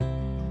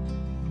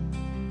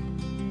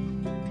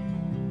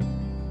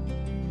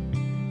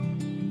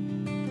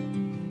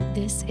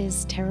This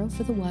is Tarot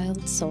for the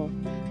Wild Soul,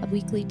 a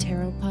weekly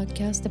tarot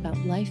podcast about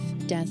life,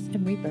 death,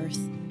 and rebirth,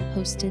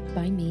 hosted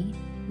by me,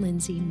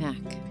 Lindsay Mack.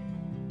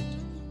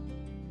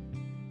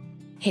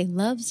 Hey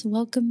loves,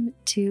 welcome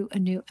to a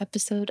new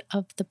episode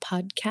of the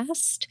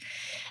podcast.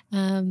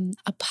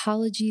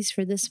 Apologies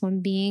for this one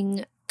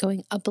being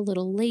going up a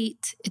little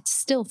late. It's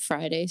still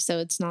Friday, so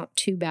it's not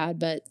too bad,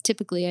 but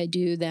typically I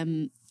do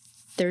them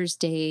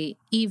Thursday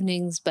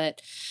evenings,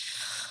 but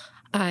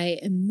I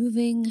am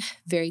moving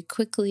very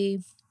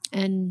quickly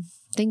and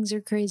things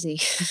are crazy.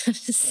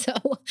 So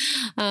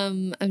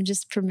I'm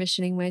just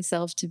permissioning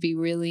myself to be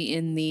really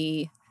in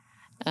the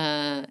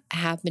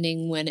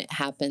happening when it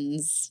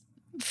happens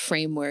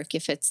framework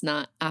if it's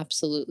not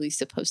absolutely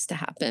supposed to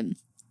happen.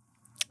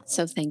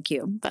 So thank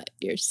you, but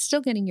you're still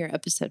getting your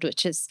episode,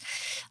 which is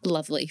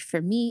lovely for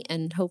me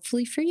and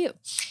hopefully for you.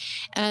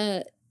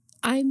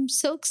 I'm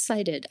so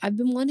excited. I've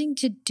been wanting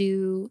to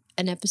do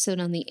an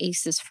episode on the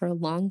aces for a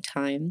long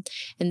time,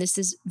 and this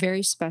is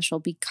very special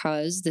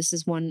because this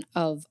is one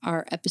of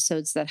our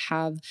episodes that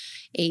have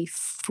a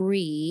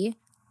free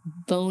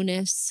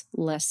bonus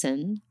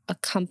lesson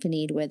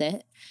accompanied with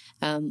it,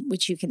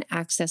 which you can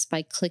access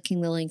by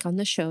clicking the link on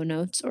the show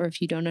notes, or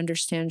if you don't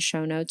understand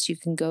show notes, you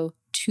can go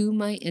to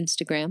my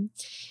Instagram,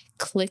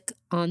 click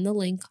on the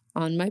link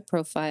on my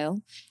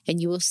profile,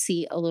 and you will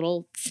see a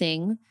little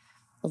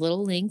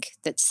link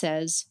that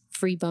says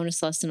free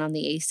bonus lesson on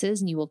the aces,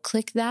 and you will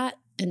click that.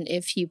 And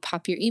if you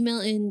pop your email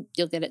in,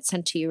 you'll get it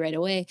sent to you right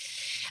away.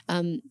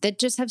 That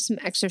just have some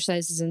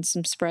exercises and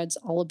some spreads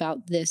all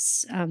about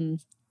this,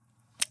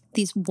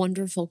 these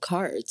wonderful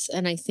cards.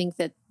 And I think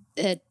that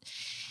it's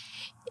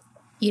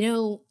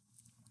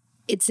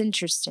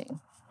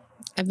interesting.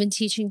 I've been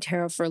teaching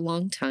tarot for a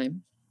long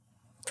time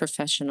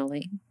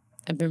professionally.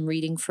 I've been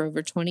reading for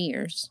over 20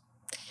 years.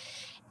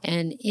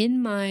 And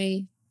in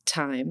my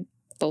time,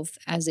 both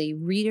as a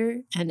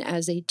reader and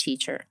as a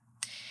teacher,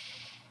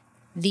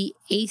 the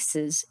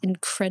aces,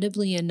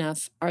 incredibly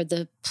enough, are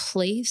the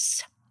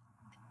place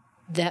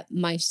that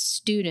my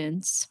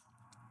students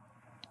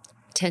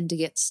tend to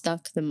get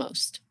stuck the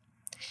most.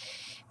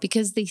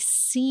 Because they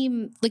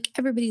seem like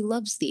everybody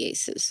loves the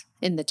aces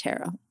in the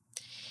tarot.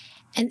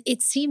 And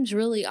it seems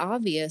really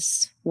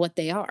obvious what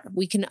they are.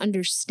 We can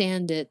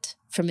understand it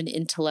from an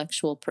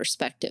intellectual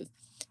perspective.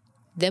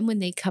 Then when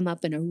they come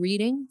up in a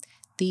reading,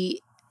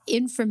 the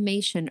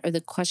information or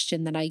the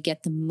question that I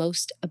get the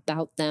most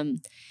about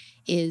them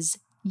is,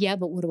 yeah,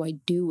 but what do I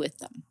do with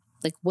them?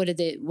 Like, what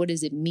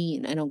does it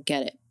mean? I don't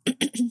get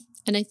it.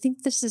 And I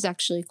think this is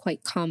actually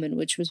quite common,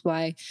 which was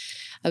why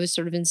I was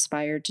sort of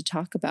inspired to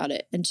talk about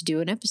it and to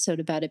do an episode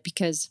about it,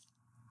 because,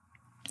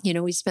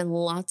 we spend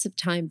lots of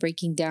time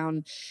breaking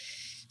down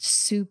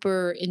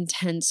super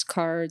intense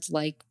cards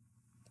like,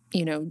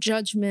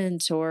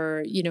 Judgment,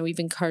 or,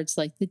 even cards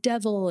like the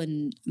Devil.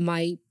 And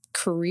my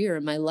career,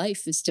 my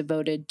life is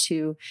devoted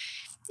to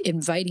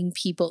inviting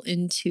people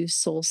into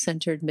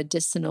soul-centered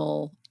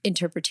medicinal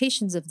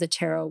interpretations of the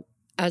tarot,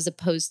 as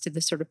opposed to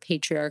the sort of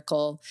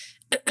patriarchal,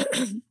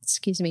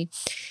 excuse me,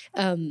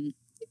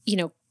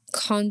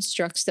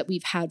 constructs that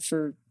we've had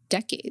for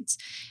decades.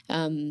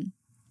 And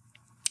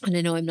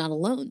I know I'm not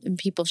alone in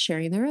people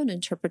sharing their own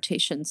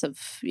interpretations of,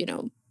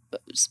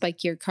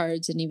 spikier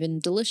cards and even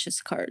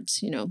delicious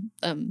cards,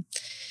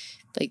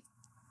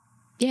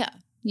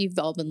 you've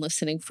all been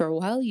listening for a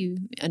while. You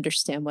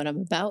understand what I'm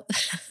about.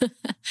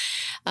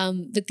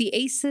 But the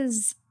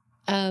aces,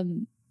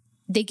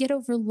 they get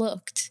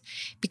overlooked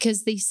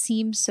because they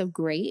seem so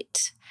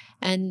great,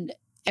 and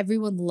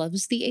everyone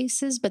loves the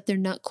aces, but they're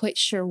not quite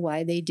sure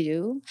why they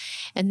do.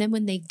 And then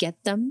when they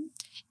get them,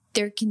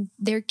 there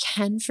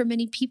can for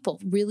many people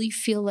really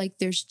feel like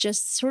there's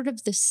just sort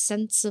of this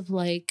sense of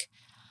like,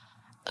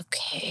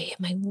 okay,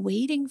 am I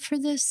waiting for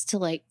this to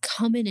like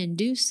come in and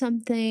do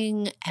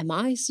something? Am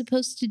I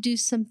supposed to do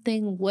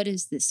something? What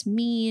does this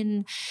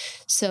mean?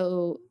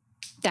 So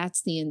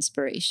that's the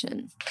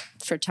inspiration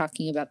for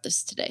talking about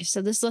this today.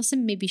 So this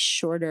lesson may be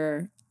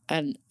shorter.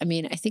 And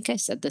I think I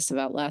said this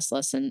about last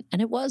lesson,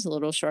 and it was a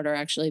little shorter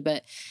actually,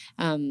 but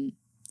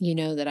you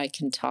know that I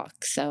can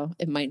talk, so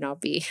it might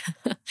not be.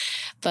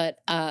 But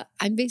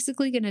I'm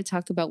basically going to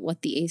talk about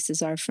what the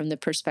aces are from the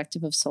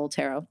perspective of Soul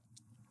Tarot,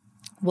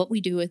 what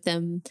we do with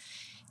them,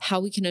 how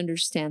we can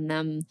understand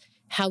them,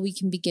 how we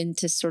can begin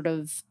to sort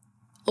of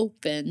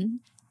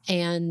open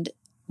and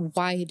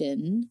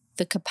widen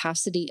the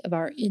capacity of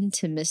our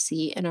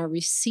intimacy and our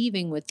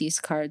receiving with these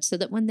cards, so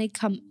that when they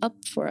come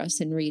up for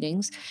us in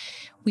readings,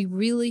 we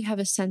really have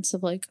a sense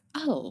of like,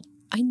 oh,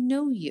 I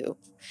know you.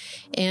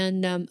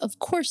 And of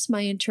course,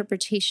 my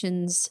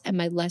interpretations and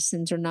my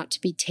lessons are not to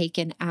be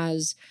taken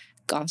as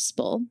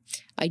gospel.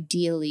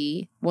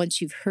 Ideally, once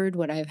you've heard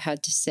what I've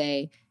had to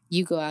say,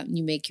 you go out and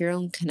you make your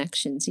own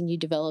connections and you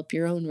develop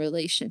your own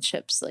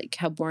relationships. Like,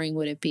 how boring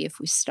would it be if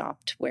we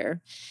stopped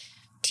where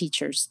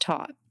teachers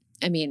taught?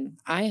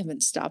 I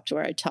haven't stopped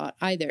where I taught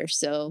either.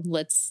 So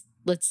let's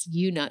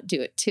you not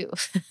do it too.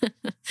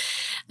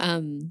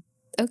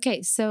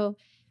 Okay. So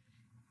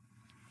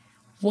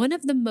one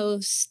of the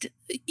most,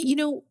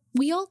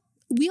 we all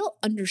we all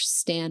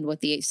understand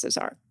what the aces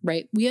are,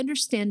 right? We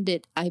understand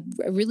it. I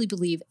really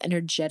believe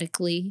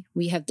energetically,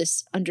 we have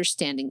this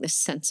understanding, this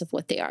sense of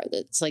what they are.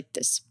 That's like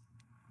this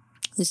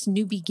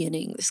new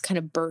beginning, this kind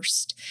of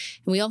burst.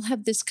 And we all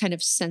have this kind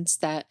of sense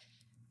that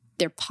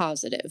they're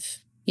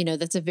positive.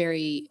 That's a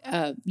very,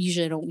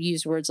 usually I don't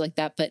use words like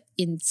that, but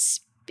in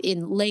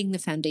laying the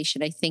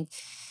foundation, I think,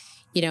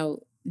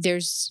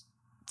 there's,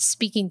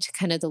 speaking to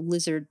kind of the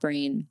lizard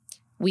brain,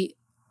 we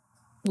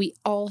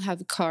all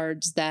have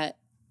cards that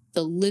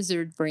the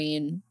lizard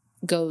brain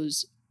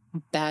goes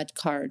bad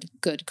card,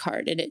 good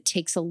card. And it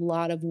takes a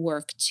lot of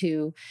work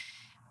to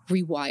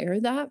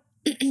rewire that.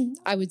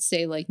 I would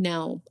say, like,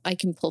 now I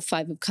can pull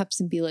 5 of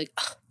Cups and be like,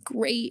 oh,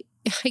 great.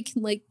 I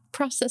can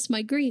process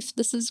my grief.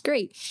 This is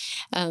great.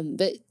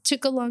 But it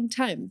took a long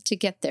time to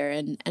get there.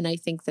 And I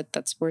think that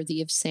that's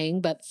worthy of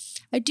saying, but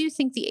I do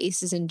think the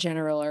aces in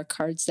general are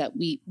cards that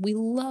we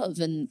love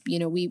and,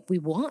 we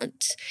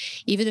want,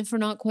 even if we're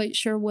not quite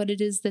sure what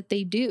it is that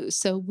they do.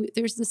 So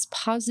there's this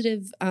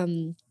positive,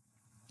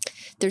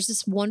 there's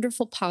this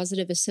wonderful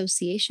positive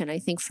association, I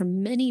think, for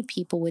many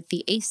people with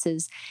the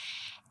aces.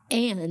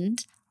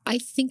 And I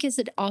think, as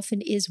it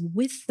often is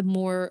with the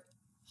more,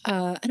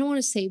 I don't want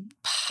to say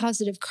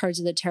positive cards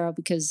of the tarot,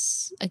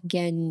 because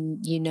again,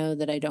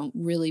 that I don't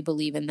really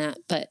believe in that,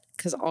 but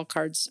because all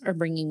cards are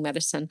bringing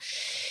medicine,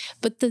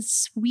 but the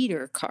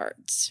sweeter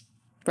cards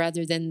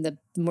rather than the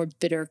more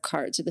bitter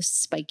cards or the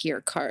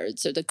spikier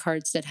cards or the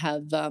cards that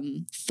have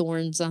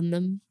thorns on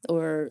them,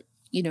 or,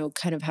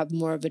 kind of have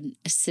more of an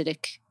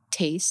acidic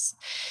taste.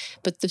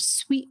 But the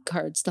sweet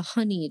cards, the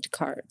honeyed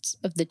cards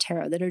of the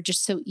tarot that are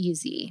just so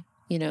easy,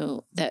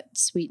 that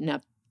sweeten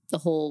up the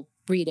whole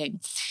reading.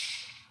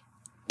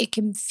 It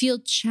can feel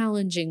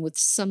challenging with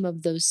some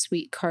of those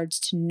sweet cards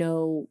to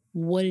know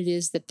what it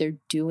is that they're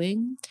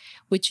doing,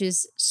 which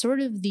is sort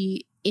of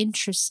the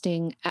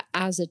interesting,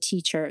 as a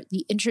teacher,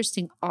 the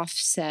interesting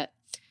offset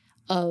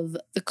of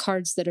the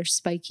cards that are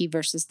spiky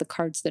versus the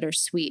cards that are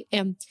sweet.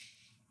 And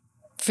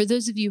for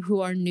those of you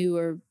who are new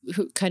or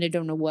who kind of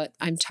don't know what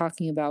I'm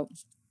talking about,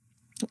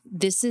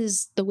 this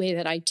is the way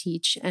that I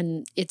teach,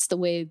 and it's the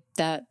way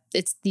that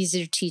these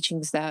are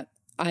teachings that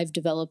I've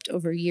developed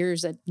over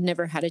years. I've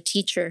never had a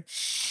teacher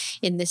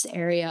in this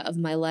area of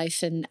my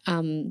life, and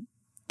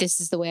this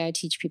is the way I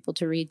teach people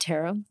to read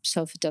tarot.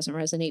 So if it doesn't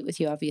resonate with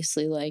you,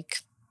 obviously,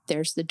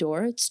 there's the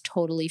door. It's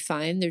totally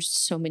fine. There's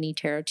so many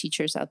tarot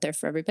teachers out there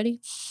for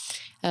everybody.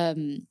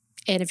 And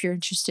if you're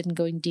interested in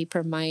going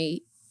deeper,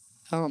 I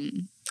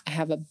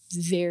have a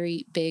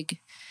very big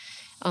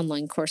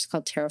online course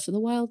called Tarot for the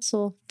Wild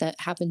Soul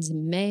that happens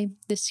in May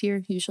this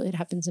year. Usually it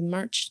happens in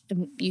March,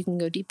 and you can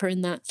go deeper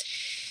in that.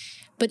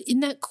 But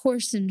in that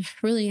course, and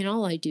really in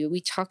all I do, we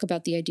talk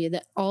about the idea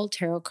that all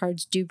tarot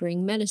cards do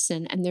bring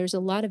medicine, and there's a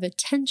lot of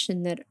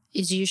attention that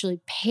is usually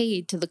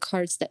paid to the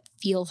cards that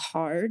feel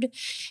hard,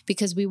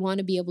 because we want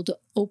to be able to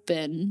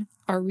open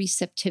our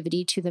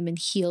receptivity to them and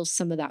heal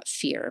some of that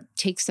fear,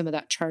 take some of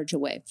that charge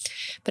away.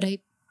 But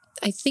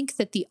I think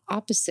that the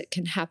opposite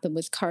can happen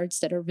with cards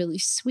that are really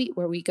sweet,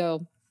 where we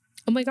go,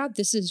 oh my God,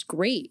 this is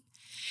great.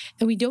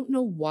 And we don't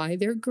know why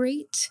they're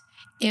great.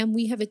 And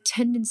we have a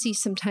tendency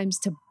sometimes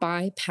to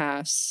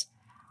bypass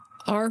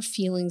our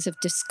feelings of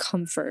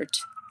discomfort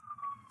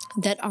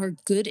that are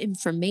good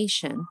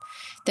information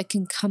that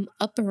can come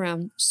up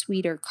around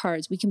sweeter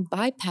cards. We can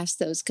bypass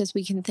those because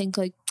we can think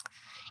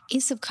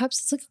Ace of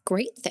Cups, it's a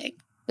great thing.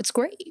 It's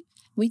great.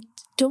 We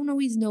don't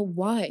always know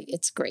why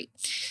it's great.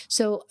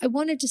 So I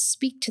wanted to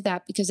speak to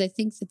that because I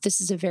think that this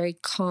is a very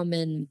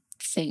common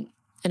thing.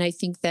 And I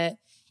think that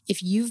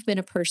if you've been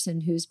a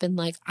person who's been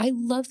like, I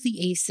love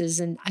the aces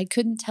and I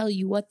couldn't tell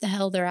you what the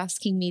hell they're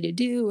asking me to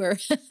do, or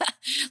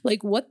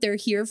what they're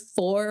here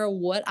for,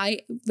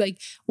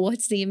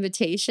 what's the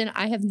invitation?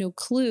 I have no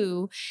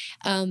clue.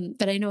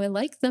 But I know I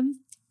like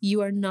them.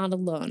 You are not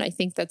alone. I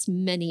think that's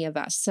many of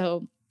us.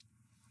 So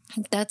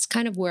that's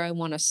kind of where I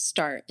want to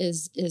start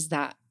is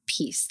that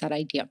piece, that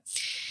idea.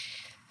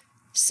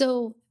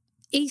 So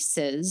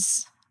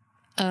aces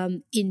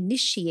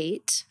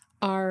initiate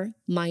our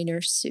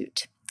minor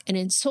suit. And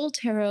in Soul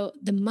Tarot,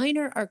 the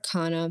minor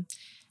arcana,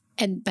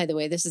 and by the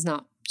way, this is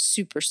not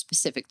super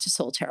specific to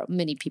Soul Tarot.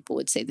 Many people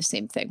would say the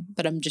same thing,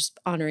 but I'm just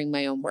honoring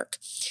my own work.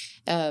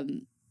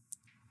 The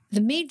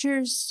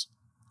majors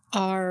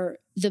are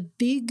the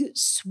big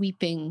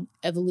sweeping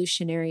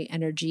evolutionary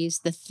energies,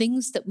 the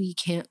things that we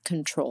can't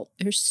control.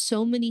 There's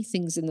so many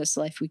things in this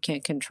life we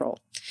can't control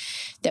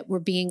that we're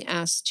being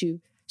asked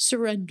to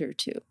surrender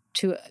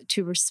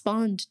to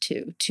respond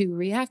to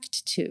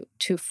react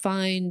to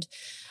find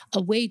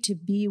a way to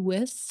be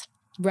with,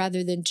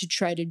 rather than to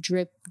try to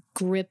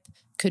grip,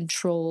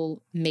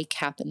 control, make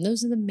happen.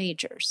 Those are the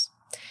majors.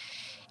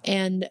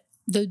 And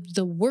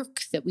the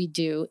work that we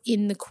do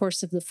in the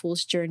course of the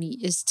Fool's Journey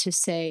is to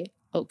say,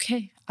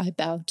 okay, I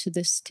bow to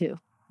this too.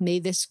 May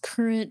this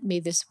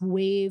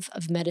wave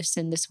of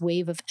medicine, this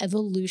wave of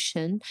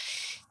evolution,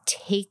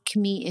 take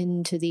me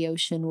into the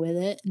ocean with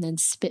it and then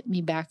spit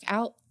me back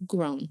out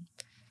grown,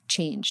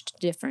 changed,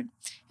 different.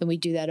 And we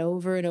do that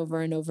over and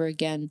over and over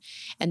again.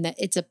 And that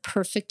it's a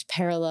perfect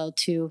parallel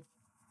to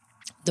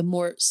the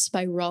more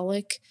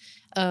spiralic,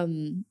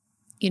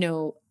 you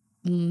know,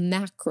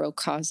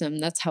 macrocosm.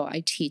 That's how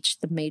I teach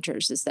the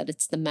majors, is that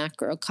it's the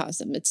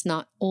macrocosm. It's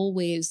not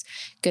always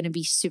going to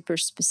be super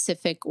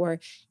specific or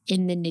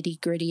in the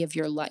nitty-gritty of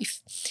your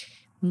life.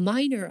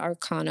 Minor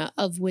arcana,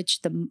 of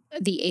which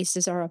the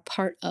aces are a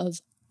part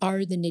of,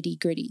 are the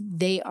nitty-gritty.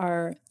 They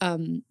are,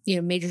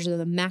 majors are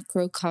the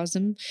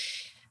macrocosm.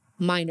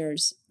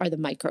 Minors are the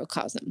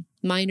microcosm.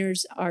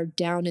 Minors are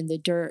down in the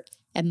dirt,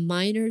 and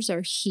minors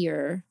are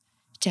here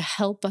to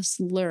help us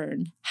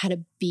learn how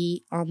to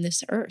be on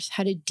this earth,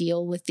 how to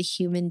deal with the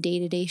human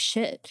day-to-day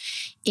shit.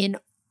 In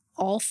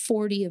all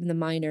 40 of the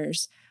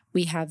minors,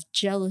 we have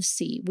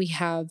jealousy, we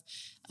have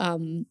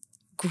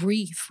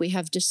grief, we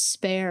have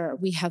despair,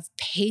 we have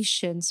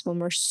patience when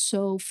we're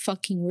so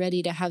fucking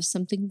ready to have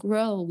something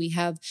grow. We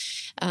have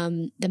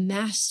the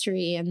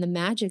mastery and the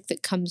magic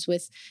that comes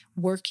with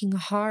working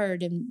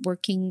hard and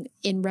working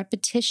in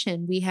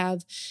repetition. We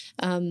have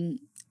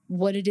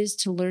what it is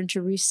to learn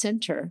to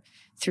recenter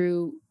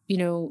through,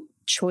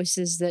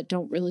 choices that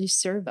don't really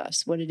serve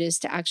us, what it is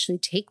to actually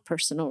take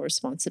personal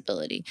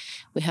responsibility.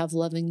 We have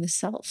loving the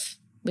self.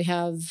 We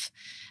have,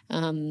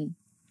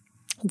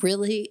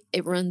 really,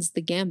 it runs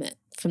the gamut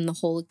from the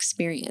whole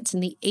experience.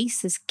 And the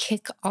aces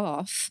kick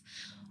off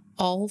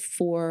all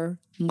 4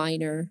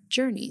 minor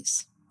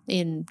journeys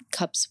in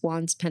cups,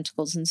 wands,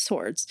 pentacles, and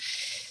swords.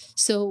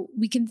 So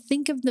we can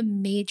think of the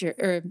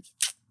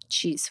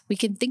we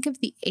can think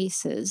of the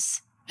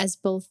aces as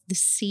both the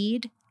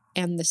seed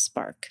and the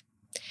spark.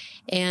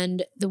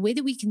 And the way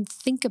that we can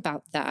think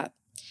about that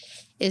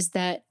is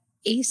that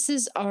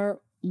aces are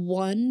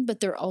 1, but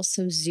they're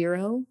also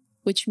 0,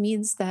 which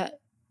means that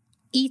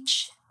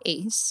each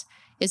ace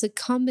is a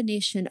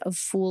combination of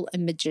Fool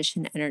and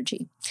Magician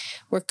energy.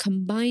 We're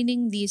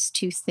combining these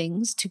 2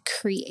 things to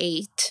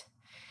create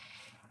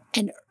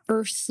an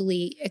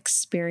earthly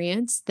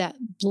experience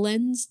that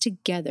blends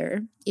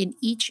together in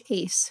each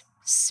ace,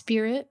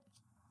 spirit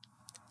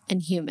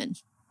and human.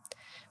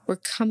 We're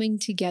coming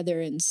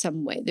together in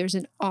some way. There's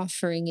an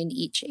offering in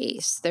each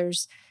ace.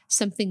 There's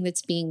something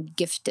that's being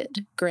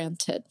gifted,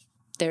 granted.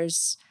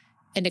 There's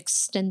an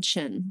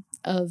extension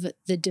of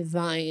the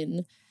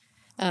divine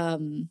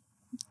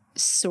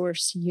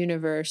source,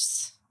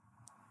 universe,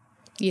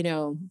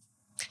 that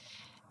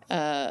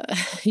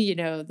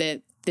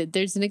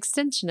there's an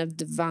extension of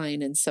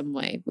divine in some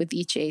way with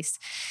each ace.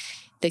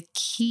 The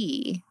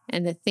key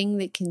and the thing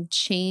that can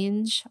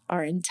change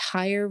our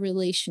entire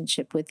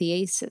relationship with the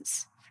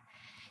aces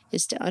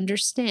is to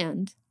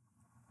understand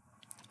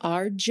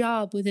our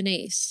job with an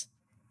ace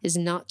is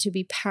not to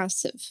be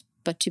passive,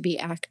 but to be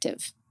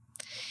active.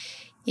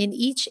 In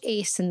each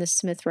ace in the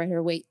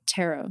Smith-Rider-Waite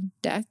Tarot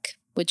deck,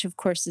 which of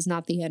course is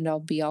not the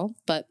end-all be-all,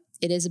 but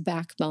it is a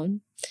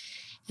backbone,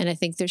 and I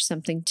think there's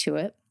something to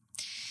it,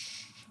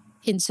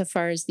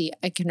 insofar as the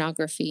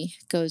iconography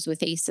goes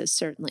with aces,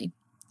 certainly.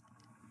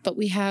 But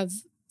we have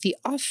the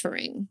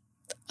offering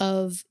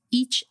of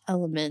each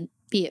element,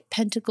 be it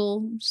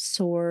pentacle,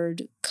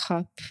 sword,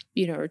 cup,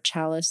 or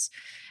chalice,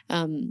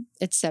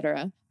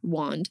 etc.,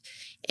 wand.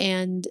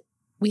 And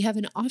we have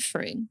an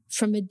offering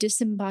from a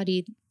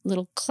disembodied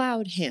little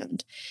cloud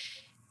hand.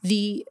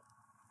 The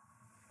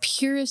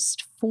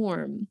purest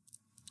form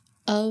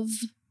of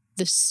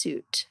the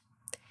suit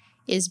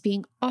is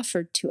being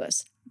offered to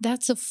us.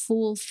 That's a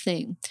Fool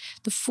thing.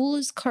 The Fool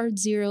is card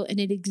 0, and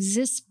it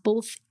exists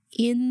both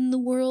in the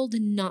world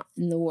and not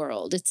in the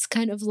world. It's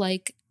kind of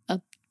like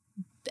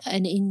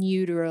an in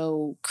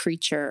utero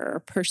creature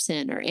or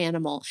person or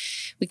animal.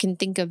 We can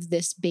think of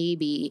this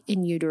baby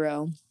in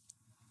utero,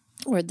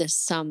 or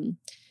this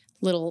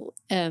little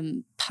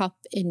pup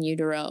in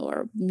utero,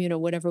 or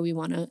whatever we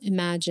want to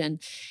imagine,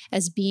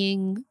 as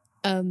being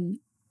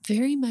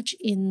very much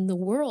in the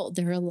world.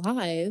 They're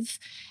alive,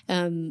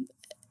 and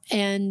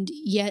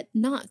yet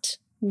not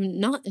in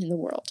the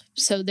world.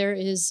 So there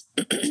is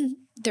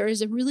there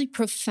is a really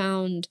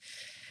profound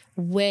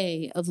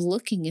way of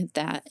looking at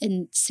that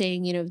and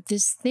saying,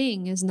 this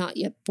thing is not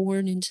yet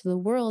born into the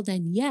world,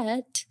 and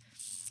yet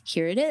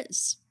here it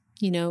is.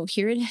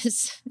 Here it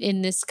is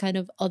in this kind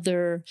of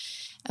other,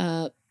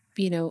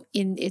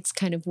 in its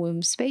kind of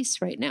womb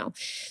space right now.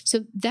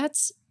 So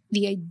that's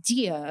the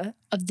idea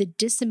of the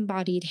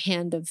disembodied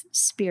hand of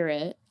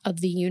spirit of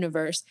the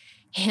universe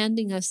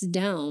handing us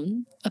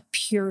down a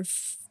pure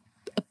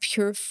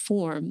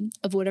form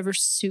of whatever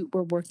suit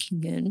we're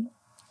working in,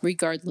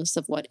 regardless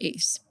of what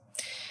ace.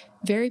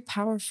 Very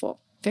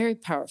powerful, very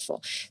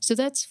powerful. So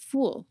that's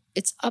Fool.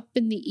 It's up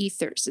in the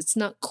ethers. It's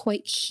not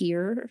quite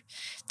here.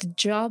 The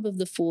job of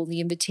the Fool, the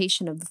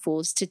invitation of the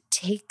Fool, is to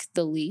take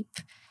the leap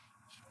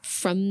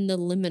from the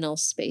liminal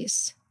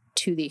space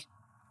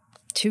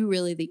to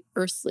really the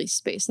earthly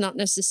space. Not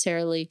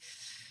necessarily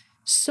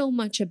so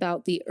much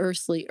about the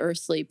earthly,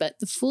 but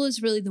the Fool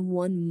is really the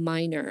one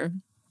minor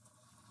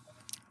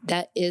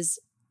that is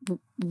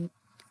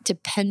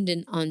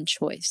dependent on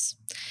choice.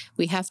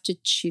 We have to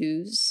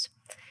choose,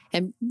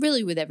 And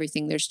really, with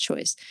everything, there's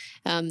choice.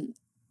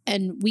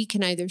 And we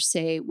can either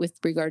say, with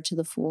regard to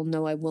the Fool,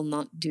 no, I will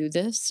not do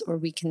this, or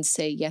we can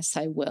say, yes,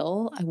 I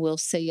will. I will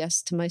say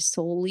yes to my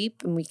soul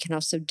leap. And we can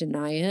also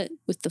deny it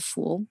with the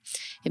Fool.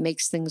 It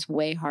makes things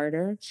way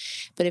harder.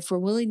 But if we're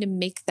willing to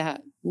make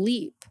that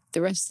leap,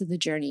 the rest of the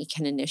journey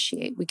can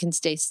initiate. We can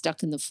stay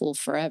stuck in the Fool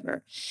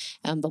forever.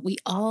 But we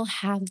all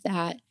have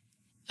that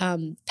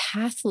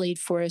path laid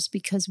for us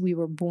because we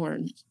were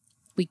born.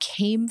 We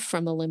came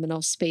from a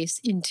liminal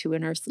space into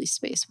an earthly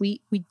space.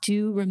 We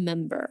do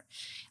remember,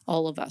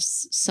 all of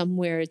us.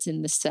 Somewhere it's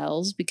in the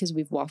cells because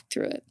we've walked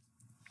through it.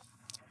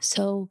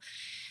 So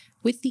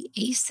with the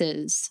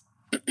aces,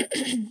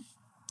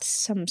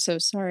 I'm so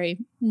sorry,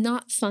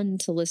 not fun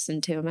to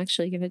listen to. I'm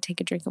actually going to take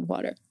a drink of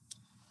water.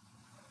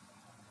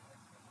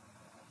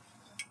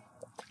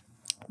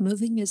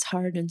 Moving is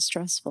hard and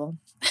stressful.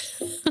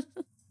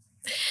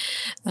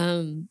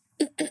 I'm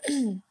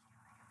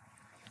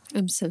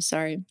so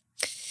sorry.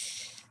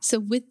 So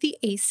with the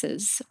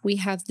aces, we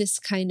have this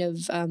kind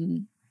of,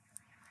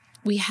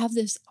 we have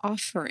this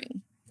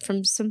offering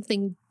from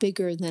something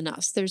bigger than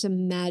us. There's a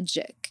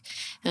magic.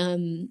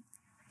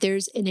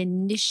 There's an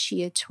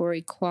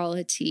initiatory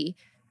quality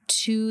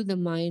to the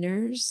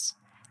minors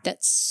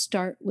that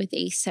start with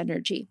ace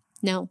energy.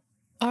 Now,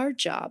 our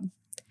job,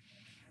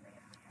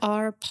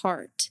 our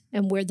part,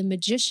 and where the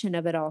magician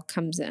of it all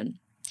comes in,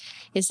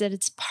 is that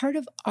it's part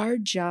of our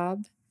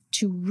job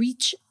to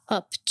reach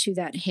up to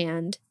that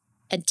hand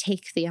and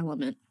take the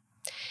element.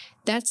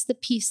 That's the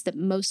piece that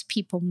most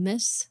people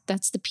miss.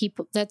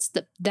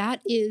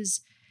 That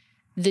is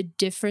the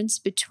difference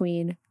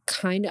between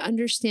kind of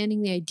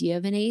understanding the idea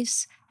of an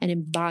ace and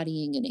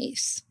embodying an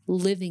ace,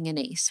 living an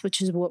ace,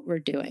 which is what we're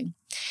doing.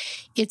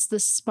 It's the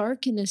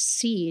spark in a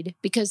seed,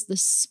 because the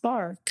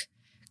spark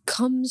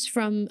comes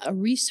from a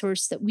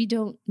resource that we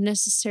don't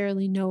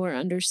necessarily know or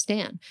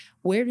understand.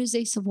 Where does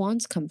Ace of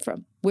Wands come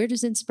from? Where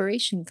does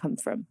inspiration come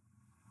from?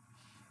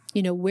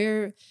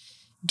 Where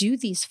do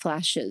these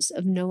flashes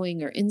of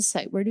knowing or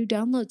insight, where do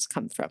downloads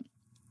come from?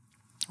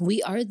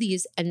 We are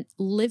these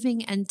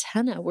living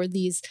antenna. We're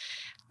these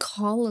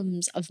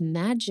columns of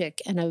magic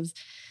and of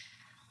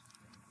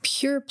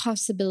pure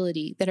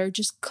possibility that are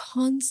just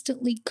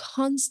constantly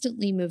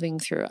moving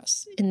through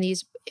us in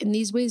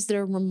these ways that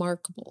are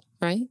remarkable,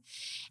 right?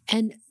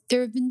 And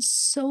there have been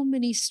so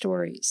many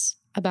stories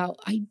about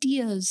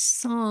ideas,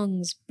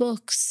 songs,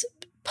 books,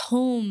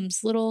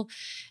 poems, little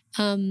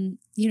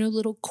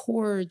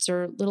chords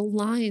or little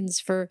lines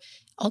for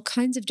all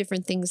kinds of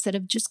different things that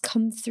have just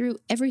come through.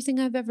 Everything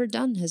I've ever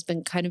done has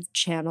been kind of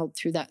channeled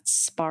through that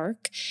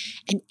spark.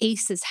 And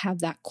aces have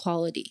that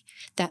quality,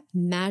 that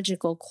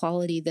magical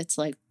quality that's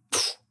like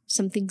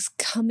something's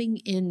coming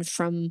in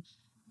from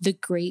the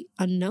great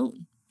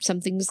unknown.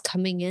 Something's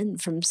coming in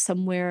from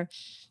somewhere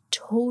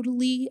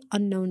totally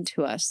unknown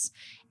to us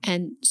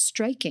and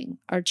striking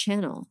our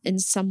channel in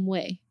some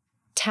way,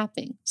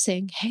 tapping,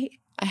 saying, hey,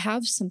 I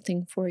have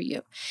something for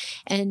you.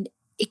 And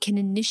it can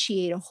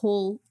initiate a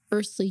whole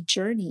earthly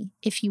journey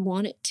if you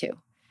want it to,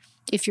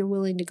 if you're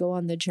willing to go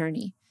on the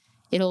journey.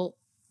 It'll,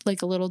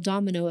 like a little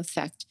domino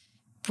effect,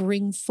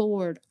 bring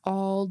forward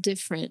all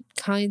different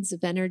kinds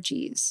of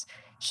energies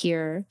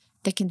here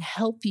that can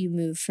help you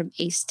move from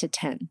ace to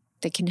 10,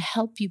 that can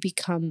help you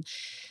become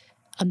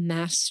a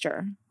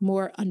master,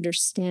 more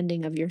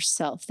understanding of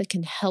yourself, that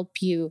can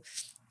help you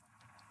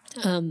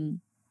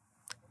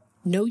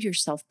know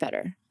yourself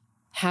better,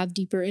 have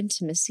deeper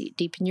intimacy,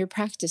 deepen your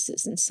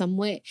practices in some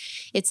way.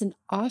 It's an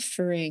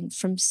offering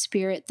from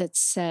spirit that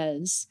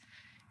says,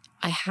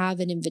 I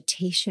have an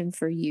invitation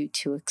for you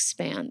to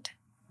expand.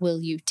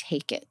 Will you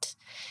take it?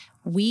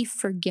 We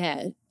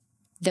forget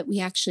that we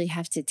actually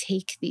have to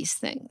take these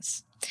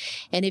things.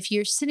 And if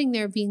you're sitting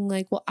there being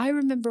like, well, I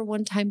remember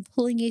one time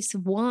pulling Ace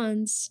of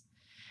Wands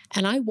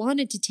and I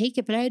wanted to take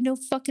it, but I had no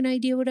fucking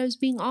idea what I was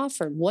being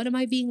offered. What am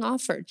I being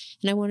offered?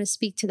 And I want to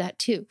speak to that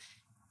too.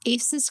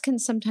 Aces can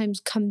sometimes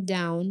come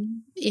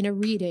down in a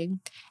reading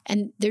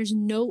and there's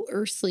no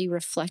earthly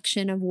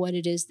reflection of what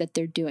it is that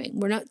they're doing.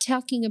 We're not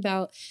talking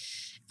about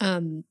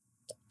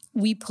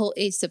we pull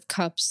Ace of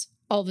Cups,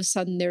 all of a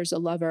sudden there's a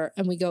lover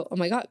and we go, oh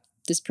my God,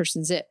 this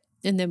person's it.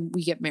 And then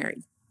we get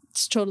married.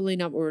 It's totally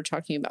not what we're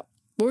talking about.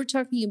 What we're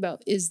talking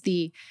about is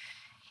the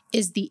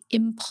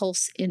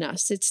impulse in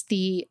us. It's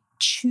the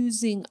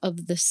choosing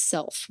of the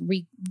self,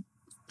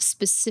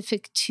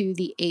 specific to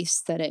the ace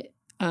that it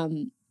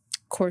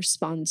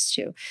corresponds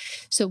to.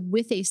 So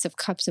with Ace of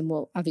Cups, and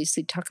we'll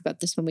obviously talk about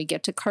this when we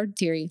get to card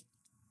theory,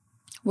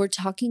 we're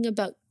talking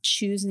about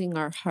choosing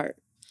our heart.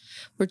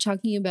 We're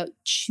talking about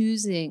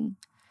choosing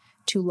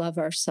to love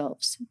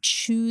ourselves,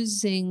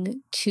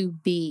 choosing to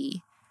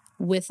be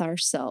with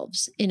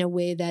ourselves in a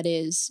way that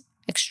is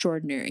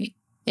extraordinary,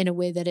 in a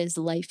way that is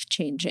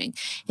life-changing,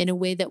 in a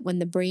way that when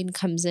the brain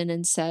comes in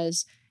and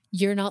says,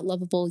 you're not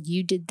lovable,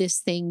 you did this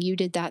thing, you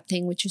did that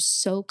thing, which is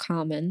so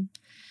common,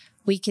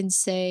 we can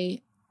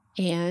say,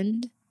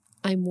 and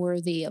I'm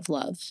worthy of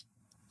love,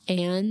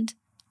 and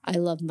I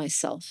love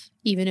myself.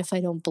 Even if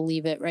I don't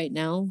believe it right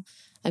now,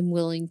 I'm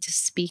willing to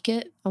speak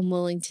it. I'm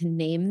willing to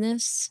name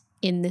this.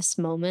 in this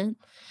moment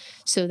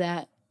so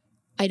that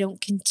I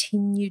don't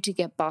continue to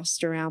get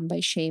bossed around by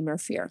shame or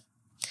fear.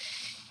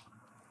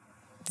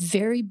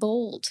 Very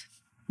bold,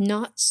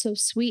 not so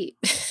sweet,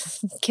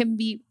 can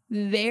be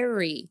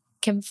very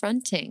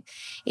confronting.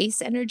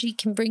 Ace energy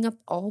can bring up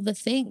all the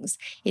things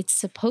it's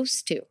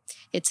supposed to.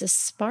 It's a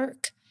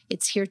spark.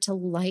 It's here to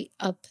light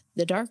up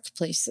the dark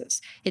places.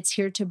 It's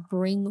here to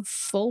bring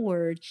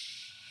forward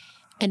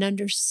an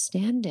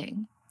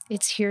understanding.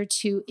 It's here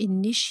to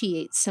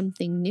initiate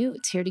something new.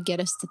 It's here to get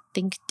us to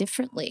think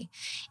differently.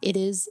 It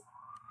is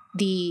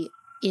the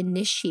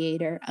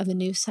initiator of a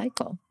new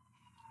cycle.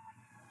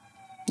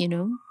 You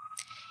know,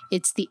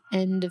 it's the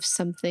end of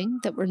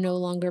something that we're no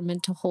longer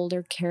meant to hold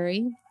or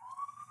carry,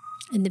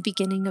 and the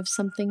beginning of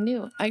something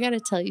new. I got to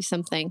tell you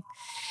something.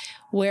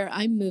 Where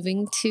I'm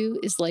moving to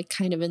is like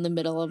kind of in the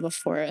middle of a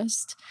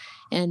forest,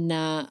 and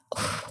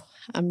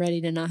I'm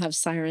ready to not have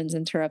sirens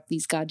interrupt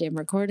these goddamn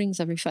recordings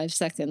every 5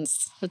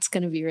 seconds. That's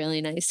going to be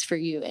really nice for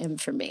you and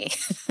for me.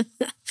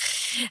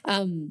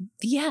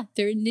 Yeah,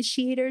 they're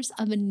initiators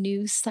of a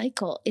new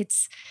cycle.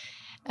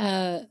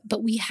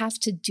 But we have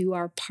to do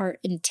our part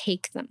and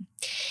take them.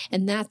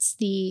 And that's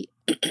the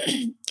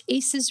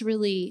ACEs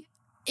really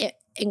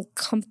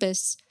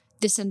encompass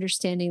this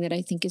understanding that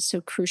I think is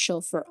so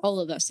crucial for all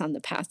of us on the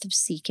path of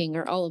seeking,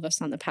 or all of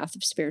us on the path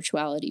of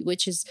spirituality,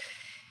 which is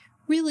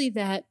really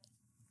that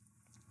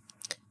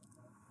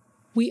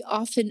we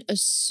often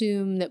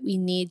assume that we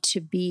need to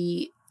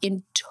be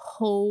in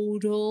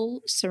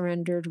total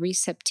surrendered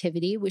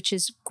receptivity, which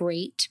is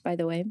great, by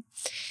the way.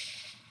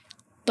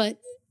 But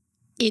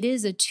it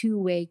is a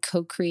two-way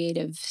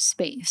co-creative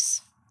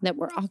space that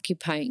we're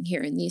occupying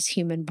here in these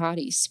human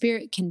bodies.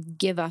 Spirit can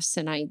give us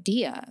an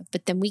idea,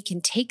 but then we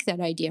can take that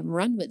idea and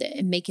run with it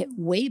and make it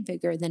way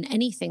bigger than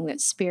anything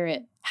that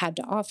Spirit had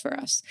to offer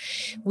us.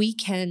 We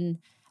can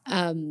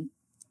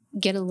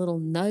get a little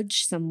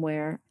nudge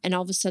somewhere, and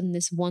all of a sudden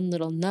this one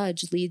little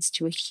nudge leads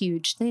to a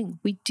huge thing.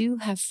 We do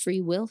have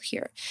free will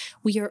here.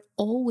 We are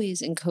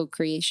always in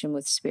co-creation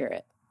with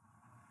Spirit.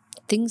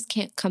 Things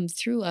can't come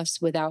through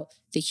us without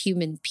the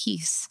human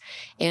piece.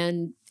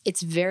 And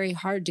it's very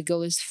hard to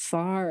go as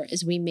far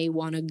as we may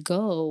want to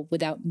go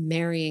without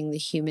marrying the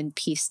human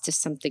piece to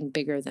something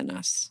bigger than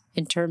us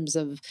in terms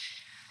of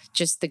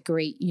just the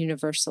great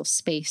universal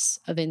space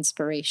of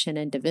inspiration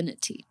and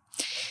divinity.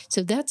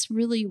 So that's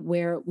really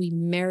where we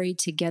marry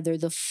together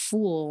the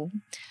Fool,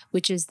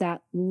 which is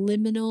that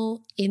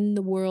liminal, in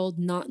the world,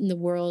 not in the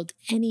world,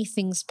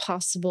 anything's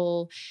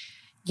possible,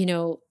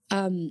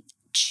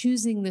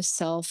 choosing the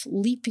self,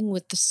 leaping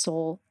with the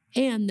soul,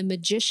 and the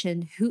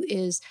Magician, who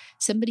is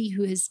somebody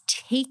who has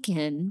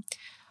taken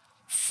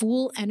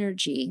Fool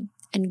energy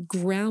and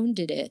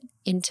grounded it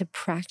into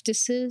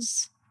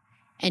practices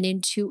and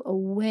into a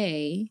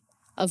way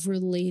of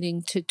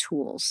relating to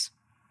tools.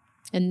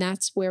 And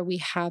that's where we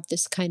have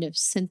this kind of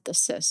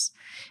synthesis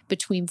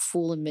between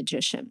Fool and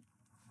Magician.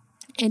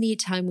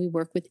 Anytime we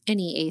work with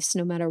any ace,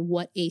 no matter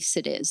what ace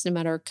it is, no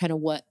matter kind of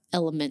what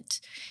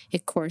element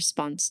it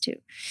corresponds to,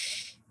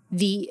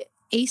 the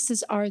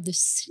aces are the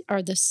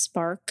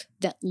spark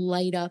that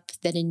light up,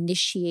 that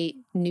initiate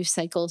new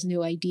cycles,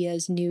 new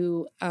ideas,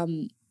 new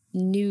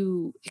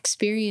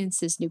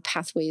experiences, new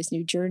pathways,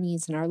 new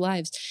journeys in our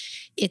lives.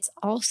 It's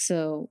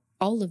also,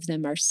 all of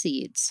them are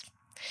seeds.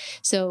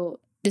 So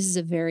this is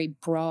a very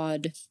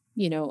broad,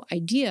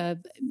 idea,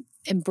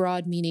 and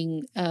broad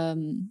meaning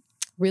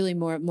really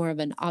more of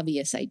an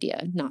obvious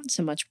idea, not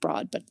so much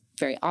broad, but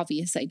very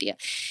obvious idea.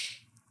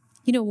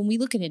 When we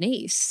look at an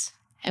ace,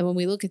 and when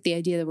we look at the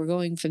idea that we're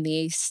going from the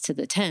ace to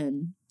the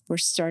 10, we're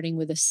starting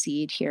with a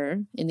seed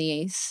here in the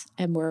ace,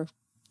 and we're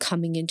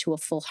coming into a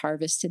full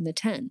harvest in the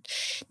 10.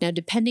 Now,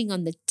 depending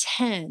on the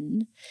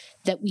 10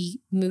 that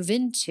we move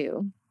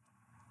into,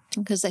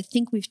 because I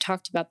think we've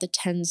talked about the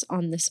 10s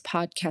on this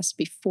podcast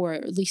before, or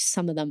at least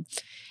some of them.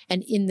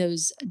 And in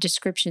those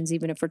descriptions,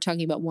 even if we're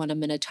talking about one, I'm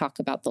going to talk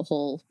about the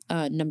whole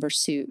number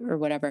suit or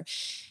whatever,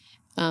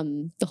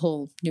 the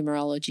whole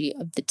numerology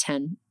of the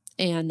 10.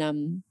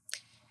 And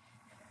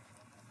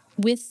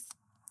with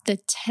the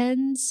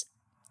 10s,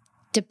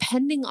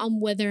 depending on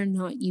whether or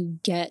not you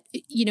get,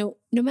 no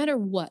matter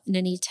what in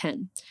any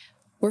 10,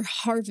 we're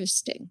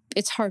harvesting.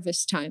 It's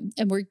harvest time.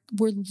 And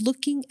we're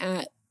looking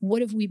at,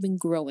 what have we been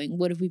growing?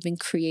 What have we been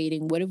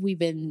creating? What have we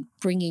been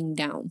bringing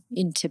down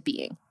into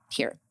being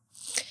here?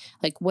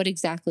 Like, what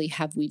exactly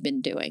have we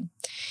been doing?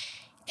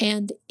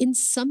 And in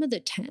some of the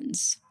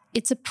 10s,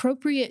 it's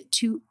appropriate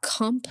to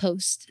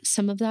compost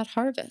some of that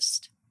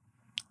harvest.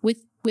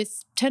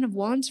 With 10 of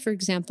Wands, for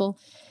example,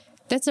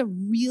 that's a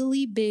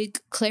really big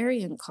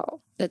clarion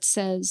call that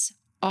says,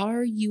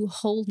 are you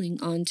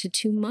holding on to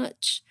too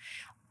much?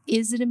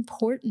 Is it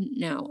important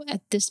now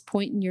at this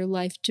point in your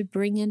life to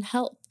bring in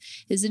help?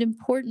 Is it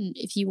important,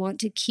 if you want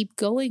to keep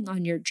going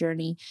on your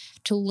journey,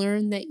 to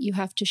learn that you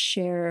have to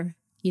share,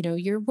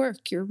 your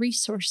work, your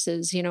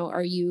resources?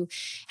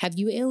 Have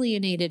you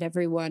alienated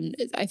everyone?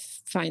 I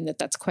find that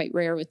that's quite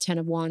rare with 10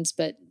 of Wands,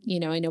 but,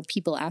 I know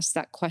people ask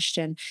that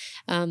question.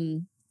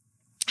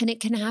 And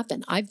it can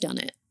happen. I've done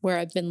it where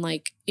I've been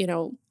like,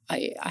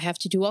 I have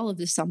to do all of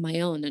this on my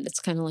own. And it's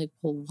kind of like,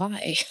 well,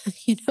 why?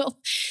 you know?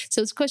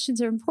 So those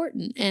questions are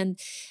important. And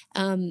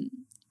um,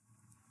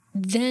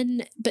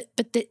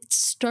 but it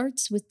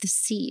starts with the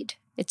seed.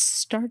 It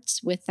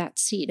starts with that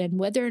seed. And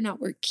whether or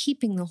not we're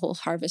keeping the whole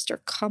harvest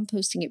or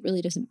composting, it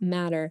really doesn't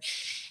matter.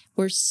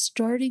 We're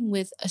starting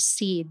with a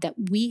seed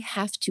that we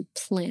have to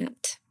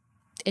plant.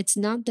 It's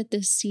not that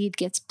the seed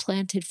gets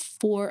planted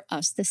for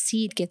us, the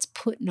seed gets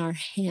put in our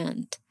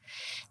hand.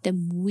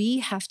 Then we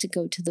have to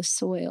go to the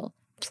soil,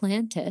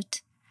 plant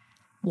it,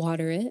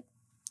 water it,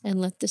 and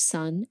let the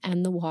sun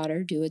and the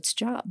water do its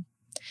job.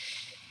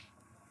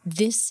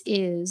 This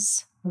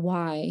is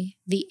why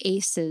the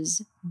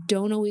aces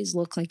don't always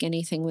look like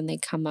anything when they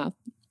come up,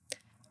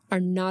 are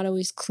not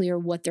always clear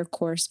what they're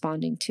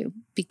corresponding to,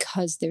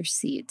 because they're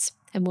seeds.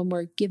 And when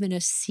we're given a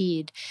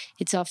seed,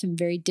 it's often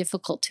very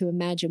difficult to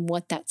imagine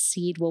what that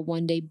seed will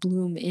one day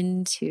bloom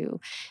into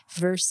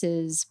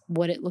versus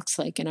what it looks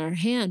like in our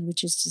hand,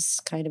 which is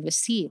just kind of a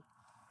seed.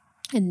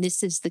 And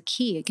this is the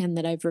key, again,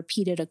 that I've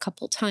repeated a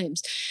couple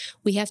times.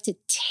 We have to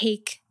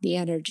take the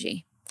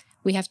energy.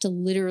 We have to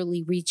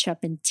literally reach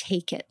up and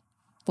take it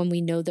when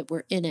we know that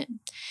we're in it.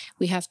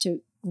 We have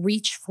to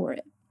reach for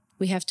it.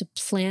 We have to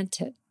plant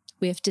it.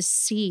 We have to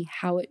see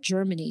how it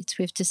germinates.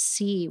 We have to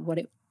see what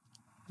it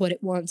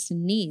wants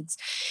and needs.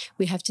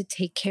 We have to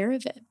take care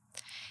of it.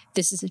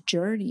 This is a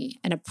journey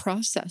and a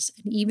process.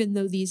 And even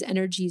though these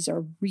energies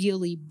are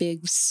really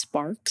big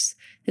sparks,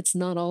 it's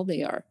not all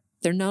they are.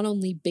 They're not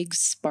only big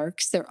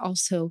sparks, they're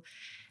also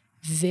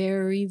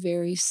very,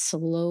 very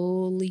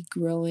slowly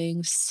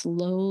growing,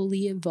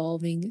 slowly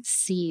evolving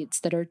seeds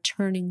that are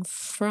turning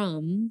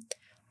from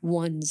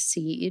one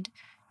seed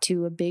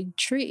to a big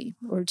tree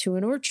or to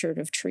an orchard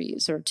of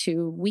trees or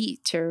to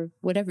wheat or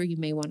whatever you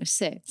may want to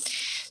say.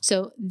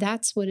 So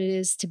that's what it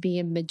is to be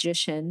a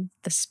magician,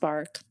 the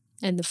spark,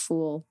 and the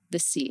fool, the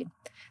seed.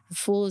 The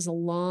fool is a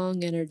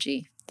long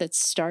energy that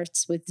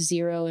starts with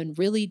zero and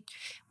really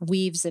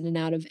weaves in and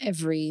out of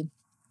every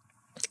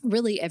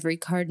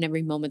card and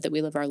every moment that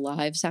we live our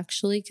lives,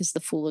 actually, because the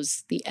fool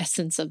is the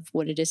essence of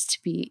what it is to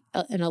be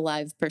an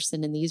alive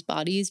person in these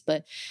bodies,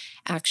 but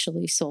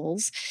actually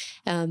souls.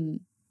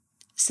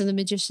 So the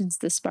magician's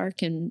the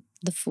spark and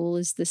the fool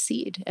is the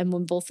seed. And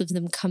when both of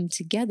them come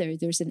together,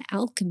 there's an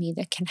alchemy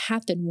that can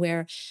happen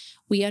where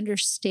we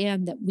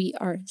understand that we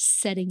are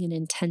setting an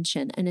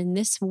intention. And in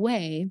this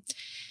way,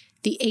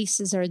 the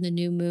aces are the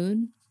new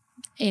moon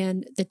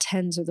and the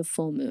tens are the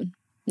full moon.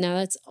 Now,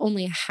 that's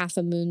only a half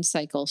a moon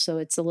cycle, so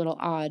it's a little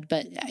odd,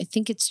 but I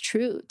think it's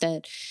true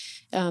that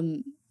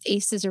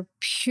aces are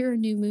pure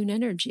new moon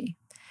energy.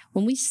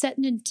 When we set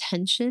an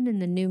intention in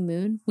the new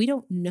moon, we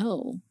don't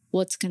know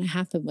what's going to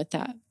happen with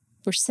that.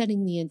 We're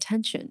setting the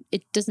intention.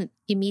 It doesn't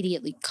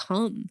immediately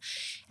come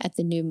at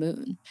the new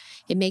moon.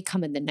 It may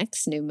come in the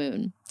next new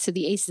moon. So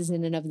the aces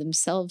in and of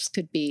themselves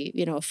could be,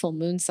 a full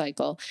moon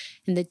cycle.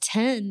 And the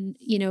 10,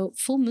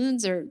 full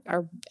moons are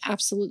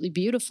absolutely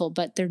beautiful,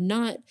 but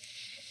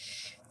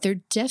they're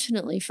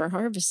definitely for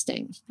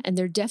harvesting. And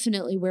they're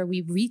definitely where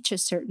we reach a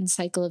certain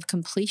cycle of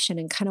completion,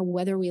 and kind of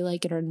whether we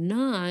like it or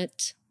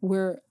not,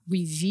 we're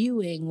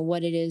reviewing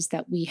what it is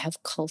that we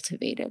have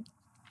cultivated.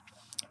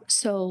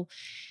 So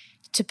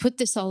to put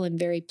this all in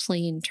very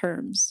plain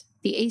terms,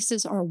 the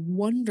aces are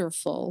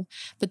wonderful,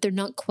 but they're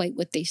not quite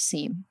what they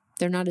seem.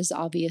 They're not as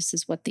obvious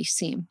as what they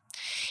seem.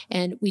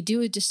 And we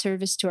do a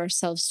disservice to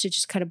ourselves to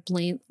just kind of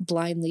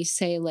blindly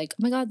say, like, oh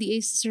my God, the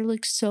aces are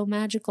like so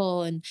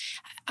magical. And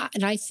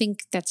I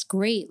think that's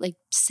great. Like,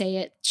 say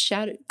it,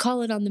 shout it,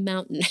 call it on the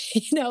mountain,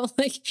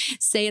 like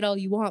say it all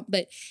you want.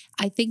 But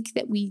I think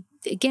that we,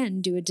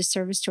 again, do a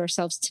disservice to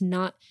ourselves to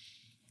not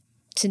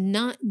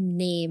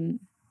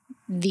name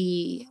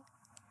the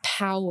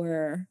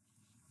power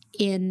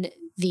in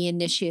the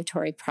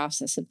initiatory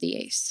process of the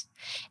ace.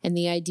 And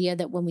the idea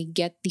that when we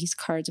get these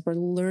cards, we're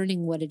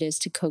learning what it is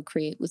to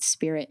co-create with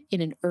spirit in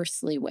an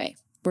earthly way.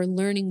 We're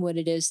learning what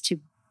it is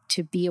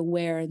to be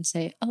aware and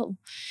say, oh,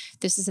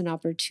 this is an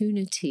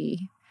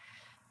opportunity.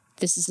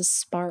 This is a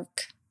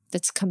spark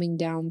that's coming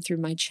down through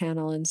my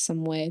channel in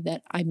some way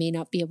that I may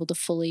not be able to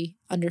fully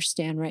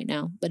understand right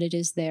now, but it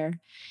is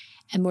there.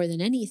 And more than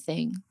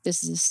anything,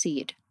 this is a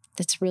seed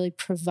that's really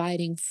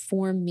providing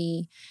for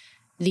me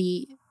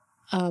the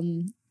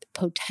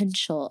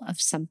potential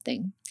of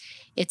something.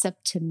 It's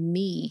up to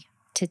me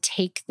to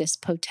take this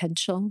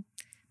potential,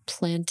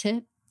 plant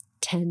it,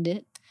 tend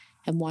it,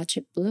 and watch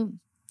it bloom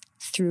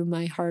through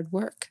my hard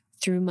work,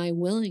 through my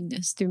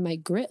willingness, through my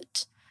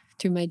grit,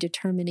 through my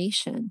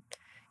determination,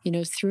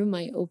 through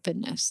my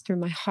openness, through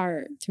my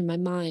heart, through my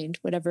mind,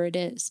 whatever it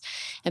is.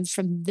 And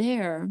from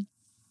there,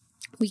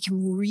 we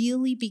can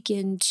really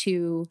begin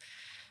to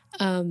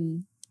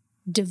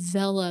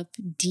develop,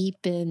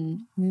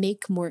 deepen,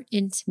 make more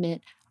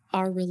intimate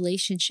our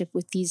relationship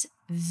with these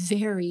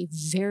very,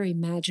 very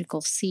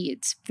magical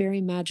seeds, very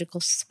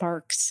magical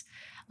sparks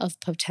of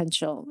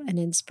potential and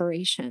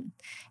inspiration.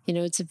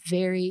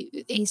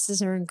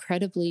 Aces are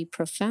incredibly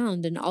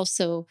profound, and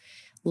also,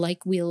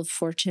 like Wheel of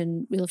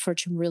Fortune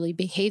really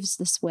behaves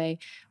this way.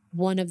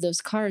 one of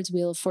those cards,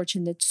 Wheel of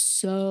Fortune, that's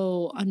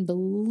so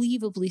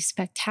unbelievably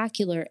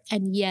spectacular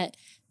and yet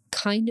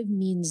kind of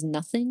means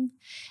nothing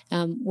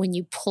when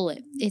you pull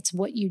it. It's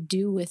what you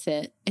do with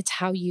it, it's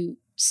how you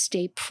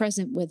stay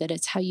present with it,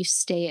 it's how you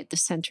stay at the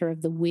center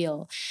of the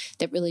wheel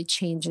that really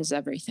changes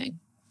everything.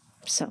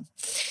 So,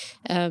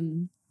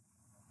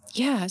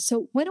 yeah,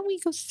 so why don't we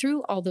go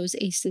through all those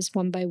aces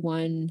one by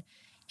one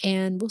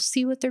and we'll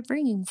see what they're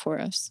bringing for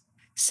us.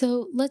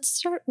 So let's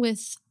start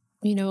with,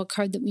 a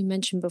card that we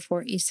mentioned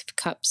before, Ace of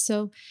Cups.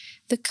 So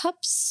the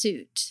cup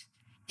suit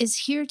is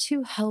here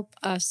to help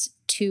us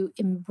to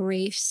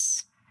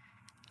embrace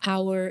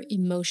our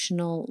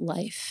emotional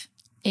life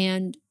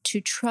and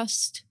to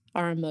trust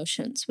our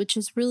emotions, which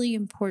is really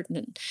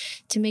important,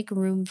 to make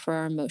room for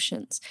our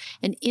emotions.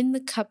 And in the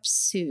cup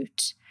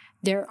suit,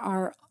 there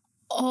are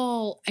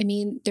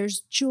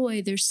there's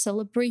joy, there's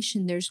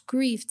celebration, there's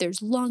grief,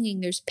 there's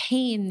longing, there's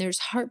pain, there's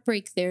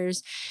heartbreak,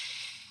 there's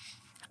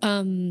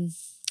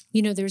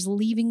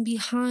leaving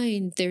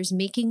behind, there's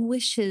making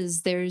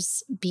wishes,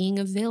 there's being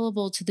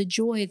available to the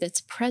joy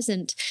that's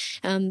present.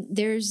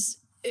 There's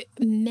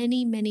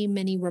many, many,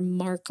 many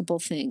remarkable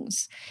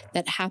things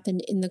that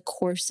happened in the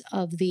course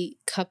of the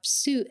cup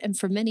suit. And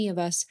for many of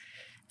us,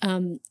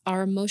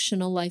 our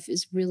emotional life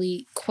is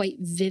really quite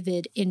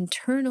vivid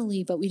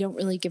internally, but we don't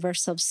really give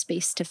ourselves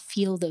space to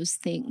feel those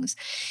things.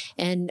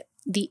 And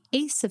the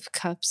Ace of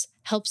Cups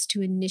helps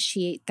to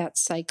initiate that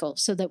cycle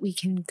so that we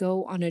can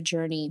go on a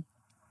journey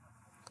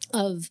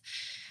of,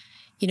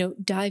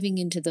 diving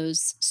into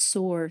those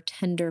sore,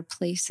 tender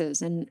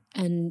places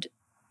and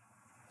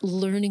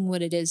learning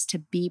what it is to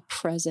be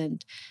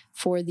present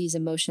for these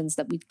emotions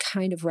that we'd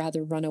kind of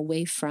rather run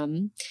away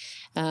from,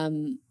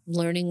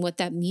 learning what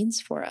that means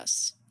for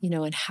us,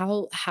 and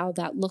how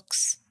that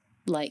looks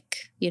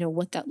like,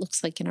 what that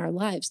looks like in our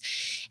lives.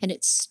 And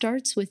it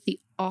starts with the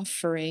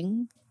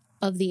offering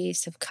of the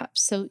Ace of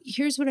Cups. So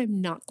here's what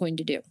I'm not going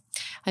to do.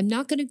 I'm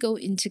not going to go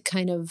into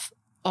kind of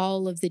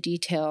all of the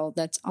detail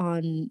that's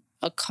on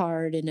a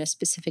card in a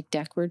specific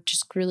deck. We're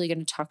just really going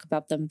to talk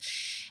about them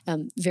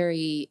in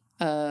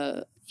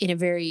a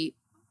very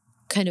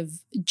kind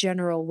of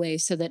general way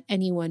so that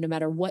anyone, no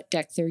matter what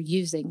deck they're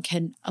using,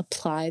 can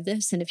apply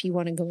this. And if you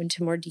want to go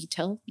into more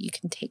detail, you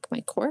can take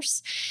my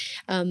course.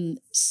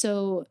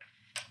 So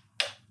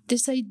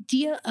this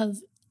idea of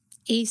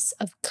Ace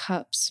of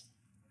Cups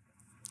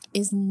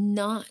is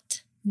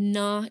not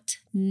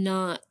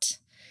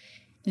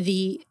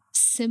the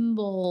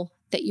symbol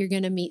that you're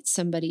going to meet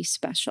somebody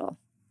special.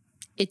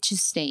 It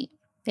just ain't.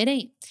 It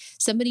ain't.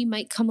 Somebody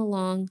might come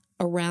along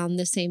around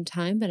the same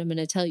time, but I'm going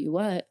to tell you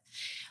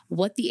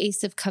what the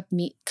Ace of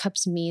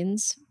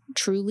Cups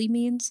truly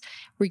means,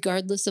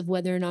 regardless of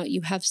whether or not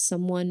you have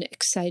someone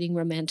exciting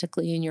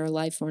romantically in your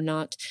life or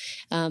not,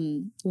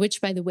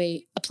 which, by the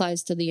way,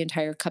 applies to the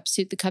entire cup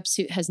suit. The cup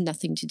suit has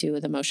nothing to do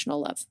with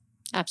emotional love.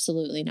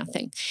 Absolutely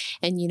nothing.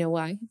 And you know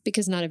why?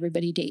 Because not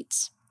everybody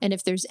dates. And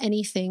if there's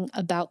anything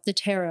about the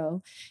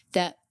tarot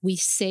that we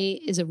say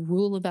is a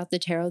rule about the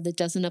tarot that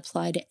doesn't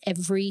apply to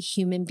every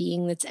human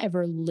being that's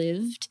ever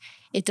lived,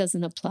 it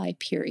doesn't apply,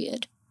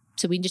 period.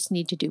 So we just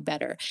need to do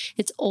better.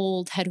 It's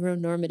old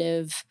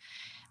heteronormative,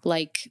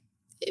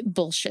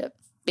 bullshit,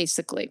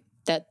 basically,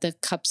 that the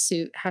cup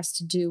suit has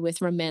to do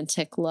with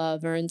romantic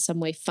love or in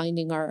some way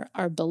finding our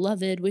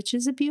beloved, which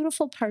is a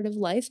beautiful part of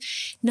life,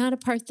 not a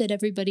part that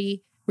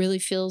everybody really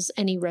feels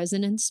any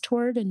resonance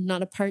toward, and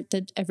not a part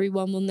that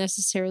everyone will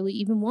necessarily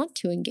even want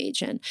to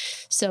engage in.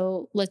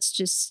 So let's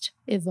just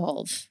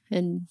evolve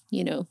and,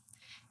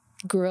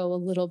 grow a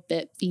little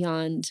bit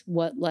beyond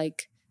what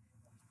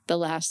the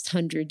last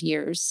 100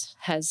 years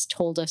has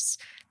told us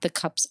the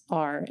cups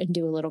are, and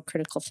do a little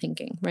critical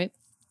thinking, right?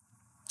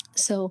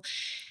 So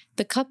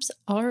the cups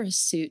are a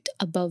suit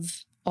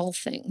above all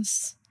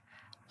things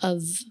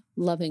of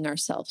loving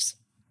ourselves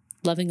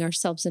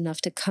enough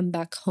to come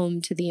back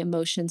home to the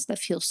emotions that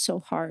feel so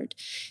hard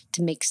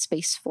to make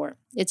space for.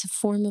 It's a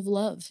form of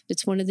love.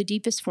 It's one of the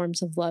deepest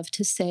forms of love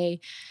to say,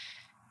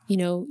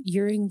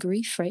 you're in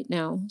grief right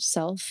now,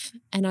 self,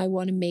 and I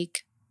want to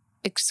make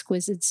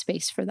exquisite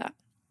space for that.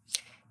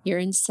 You're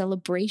in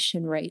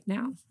celebration right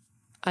now.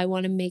 I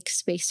want to make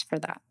space for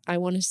that. I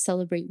want to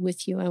celebrate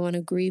with you. I want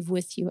to grieve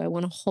with you. I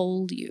want to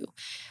hold you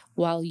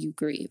while you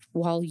grieve,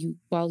 while you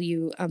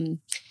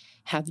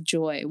have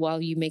joy, while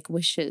you make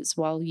wishes,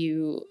 while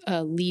you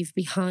leave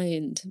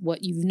behind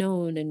what you've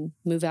known and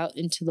move out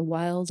into the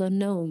wild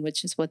unknown,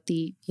 which is what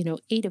the,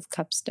 Eight of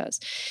Cups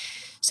does.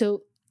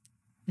 So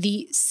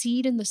the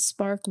seed and the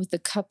spark with the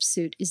cup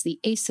suit is the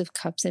Ace of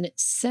Cups, and it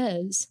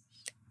says,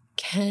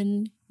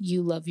 can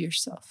you love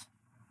yourself?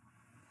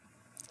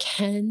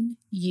 Can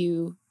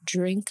you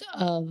drink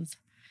of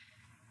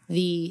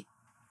the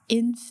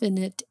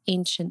infinite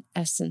ancient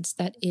essence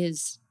that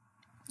is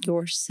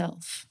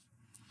yourself?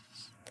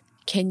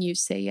 Can you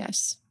say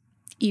yes,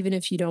 even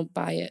if you don't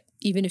buy it,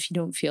 even if you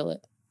don't feel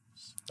it?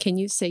 Can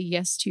you say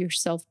yes to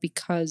yourself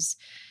because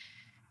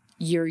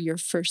you're your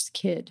first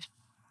kid?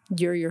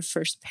 You're your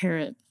first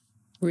parent,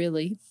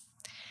 really?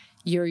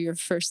 You're your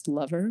first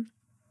lover,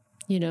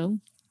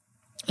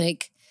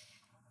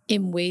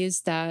 in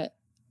ways that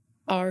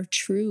are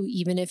true,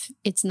 even if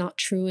it's not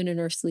true in an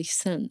earthly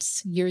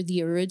sense. You're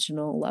the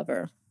original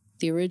lover,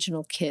 the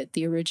original kid,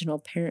 the original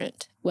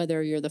parent,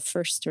 whether you're the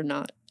first or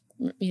not.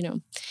 You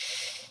know,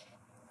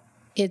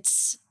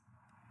 it's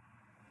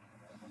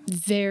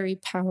very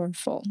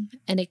powerful,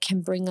 and it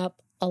can bring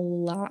up a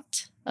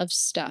lot of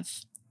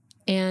stuff.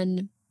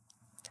 And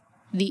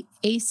the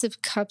Ace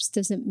of Cups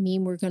doesn't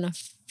mean we're going to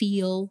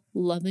feel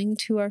loving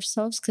to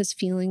ourselves, because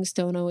feelings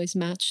don't always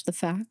match the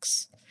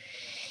facts.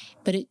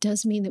 But it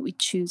does mean that we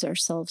choose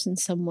ourselves in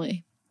some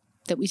way,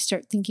 that we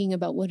start thinking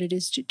about what it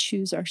is to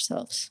choose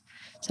ourselves.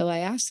 So I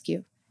ask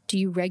you, do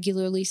you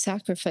regularly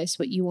sacrifice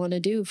what you want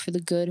to do for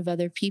the good of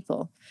other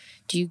people?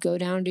 Do you go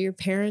down to your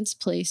parents'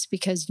 place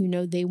because you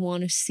know they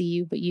want to see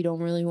you, but you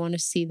don't really want to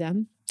see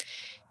them?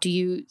 Do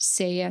you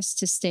say yes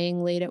to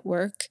staying late at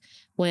work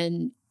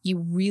when you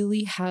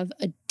really have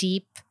a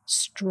deep,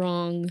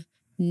 strong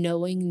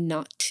knowing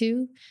not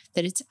to,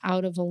 that it's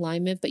out of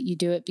alignment, but you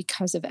do it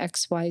because of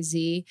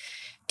XYZ?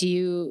 Do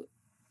you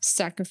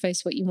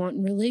sacrifice what you want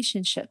in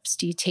relationships?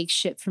 Do you take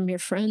shit from your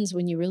friends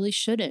when you really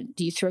shouldn't?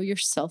 Do you throw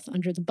yourself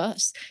under the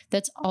bus?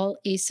 That's all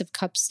Ace of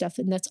Cups stuff,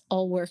 and that's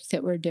all work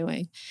that we're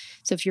doing.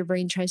 So if your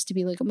brain tries to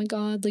be like, oh my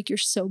God, like you're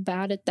so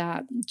bad at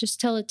that,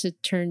 just tell it to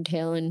turn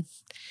tail and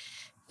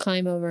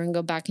climb over and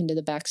go back into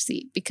the back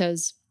seat,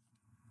 because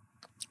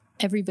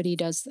everybody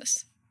does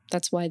this.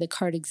 That's why the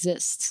card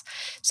exists.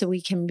 So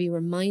we can be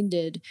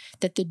reminded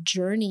that the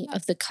journey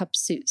of the cup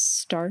suit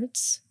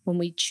starts when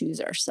we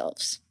choose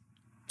ourselves.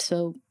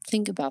 So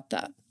think about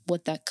that,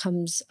 what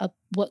comes up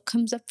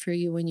for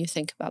you when you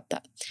think about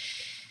that.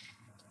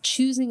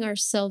 Choosing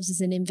ourselves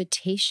is an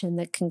invitation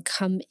that can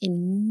come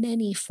in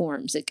many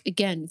forms. It,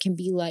 again, can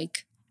be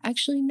like,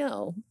 actually,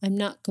 no, I'm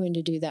not going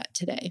to do that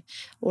today.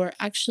 Or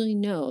actually,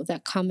 no,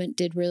 that comment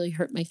did really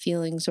hurt my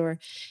feelings. Or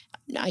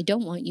I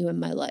don't want you in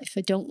my life.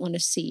 I don't want to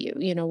see you,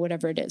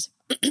 whatever it is.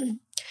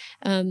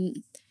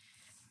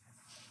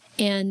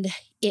 And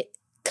it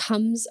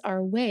comes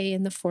our way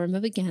in the form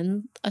of,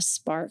 again, a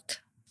spark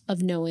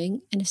of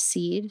knowing and a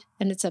seed.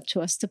 And it's up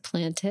to us to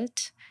plant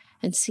it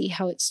and see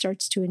how it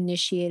starts to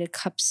initiate a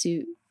cup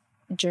suit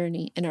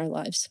journey in our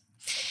lives.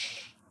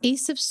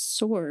 Ace of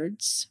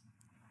Swords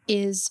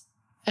is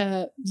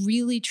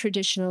really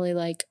traditionally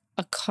like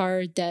a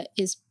card that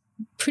is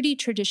pretty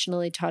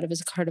traditionally thought of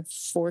as a card of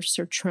force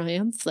or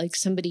triumph, like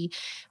somebody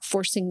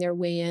forcing their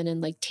way in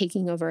and like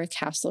taking over a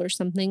castle or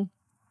something.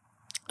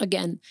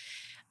 Again,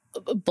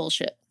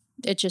 bullshit.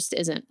 It just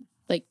isn't.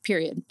 Like,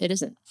 period. It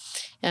isn't.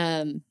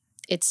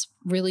 It's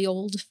really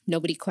old.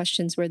 Nobody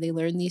questions where they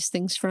learn these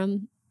things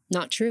from.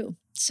 Not true.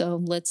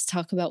 So let's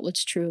talk about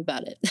what's true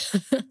about it.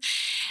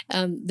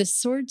 The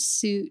sword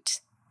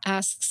suit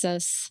asks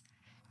us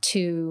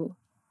to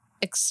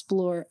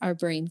explore our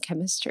brain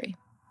chemistry,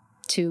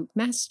 to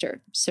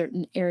master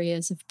certain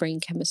areas of brain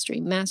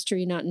chemistry.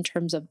 Mastery, not in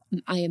terms of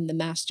I am the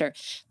master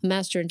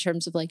in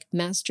terms of like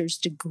master's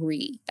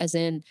degree, as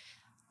in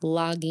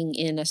logging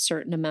in a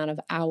certain amount of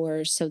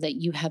hours so that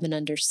you have an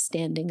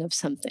understanding of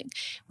something.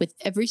 With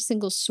every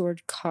single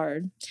sword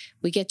card,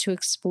 we get to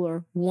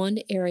explore one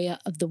area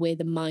of the way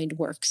the mind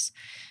works,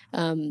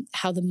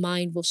 how the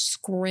mind will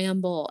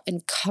scramble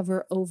and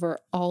cover over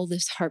all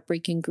this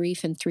heartbreaking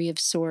grief and Three of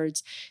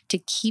Swords to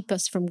keep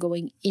us from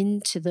going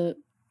into the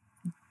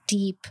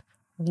deep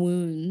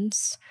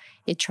wounds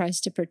it tries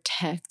to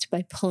protect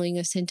by pulling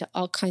us into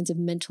all kinds of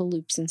mental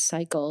loops and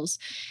cycles,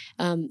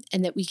 and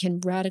that we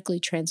can radically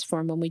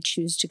transform when we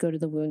choose to go to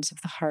the wounds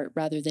of the heart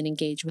rather than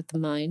engage with the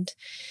mind.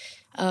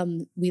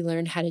 We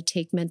learn how to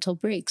take mental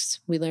breaks.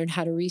 We learn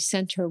how to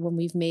recenter when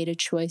we've made a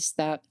choice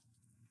that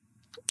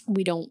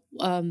we don't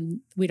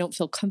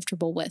feel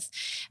comfortable with.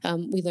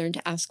 We learn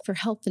to ask for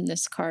help in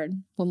this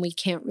card when we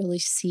can't really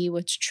see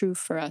what's true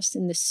for us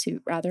in this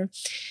suit, rather.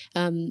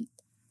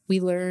 We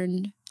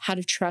learn how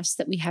to trust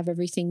that we have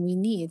everything we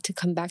need to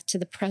come back to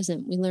the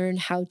present. We learn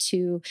how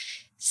to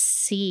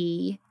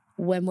see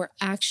when we're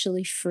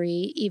actually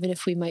free, even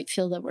if we might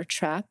feel that we're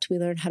trapped. We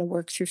learn how to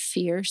work through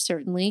fear,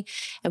 certainly,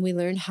 and we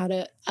learn how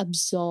to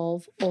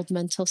absolve old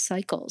mental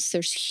cycles.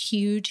 There's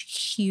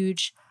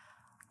huge,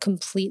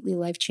 completely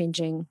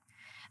life-changing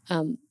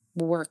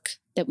work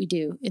that we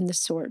do in the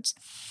swords.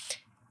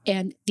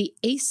 And the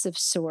Ace of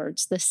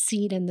Swords, the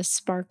seed and the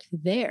spark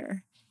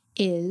there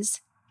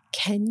is,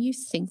 can you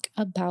think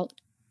about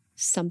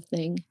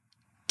something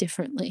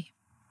differently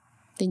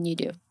than you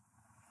do?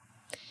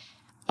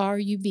 Are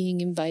you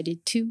being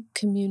invited to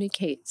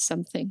communicate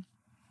something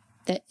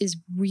that is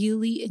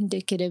really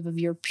indicative of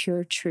your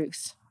pure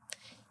truth,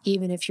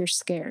 even if you're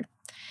scared?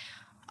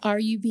 Are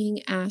you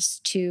being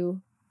asked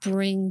to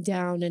bring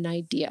down an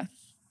idea?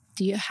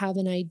 Do you have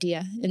an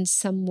idea in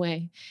some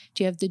way?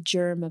 Do you have the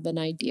germ of an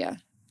idea?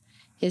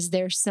 Is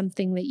there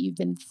something that you've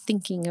been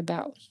thinking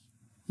about?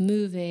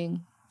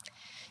 Moving,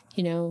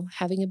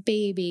 having a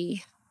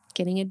baby,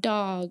 getting a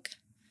dog,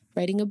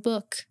 writing a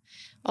book,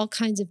 all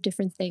kinds of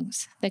different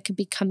things that could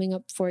be coming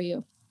up for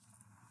you.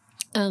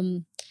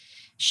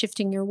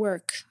 Shifting your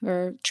work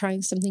or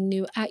trying something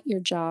new at your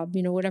job,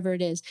 whatever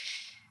it is.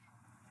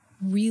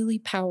 Really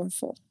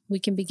powerful, we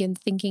can begin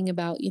thinking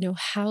about,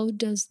 how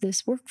does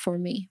this work for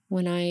me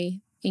when I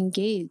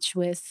engage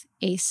with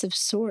Ace of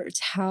Swords?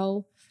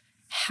 How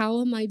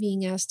am I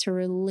being asked to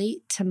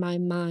relate to my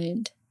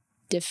mind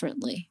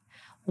differently?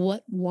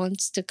 What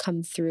wants to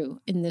come through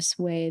in this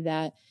way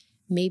that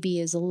maybe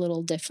is a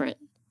little different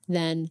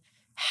than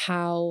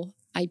how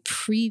I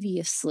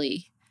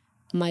previously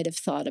might have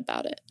thought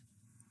about it?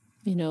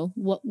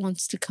 What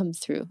wants to come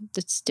through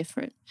that's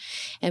different?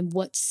 And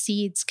what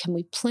seeds can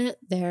we plant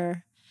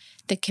there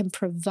that can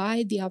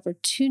provide the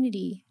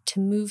opportunity to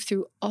move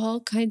through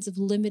all kinds of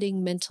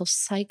limiting mental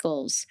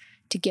cycles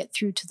to get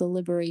through to the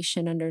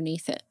liberation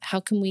underneath it? How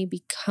can we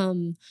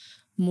become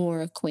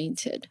more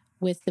acquainted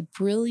with the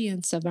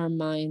brilliance of our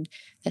mind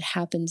that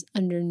happens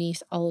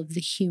underneath all of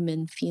the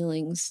human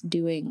feelings,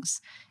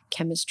 doings,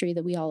 chemistry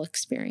that we all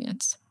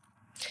experience?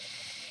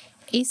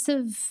 Ace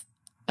of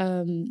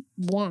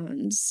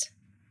Wands,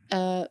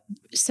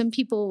 some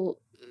people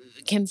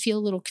can feel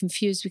a little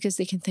confused because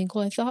they can think,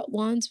 well, I thought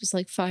wands was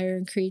like fire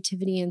and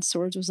creativity and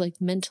swords was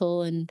like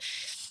mental. And,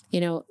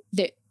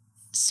 the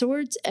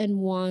swords and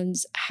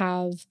wands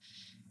have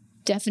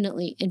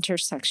definitely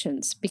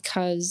intersections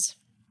because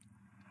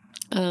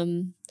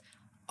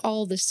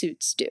all the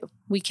suits do.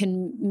 We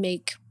can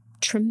make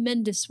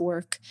tremendous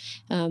work.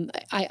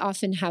 I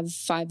often have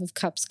Five of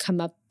Cups come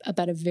up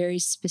about a very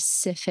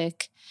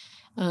specific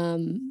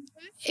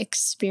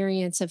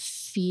experience of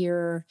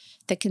fear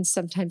that can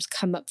sometimes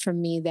come up for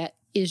me that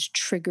is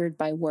triggered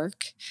by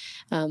work,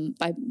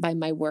 by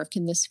my work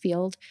in this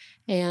field.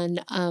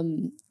 And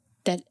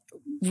that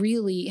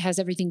really has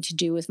everything to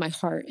do with my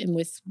heart and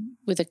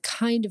with a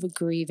kind of a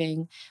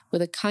grieving,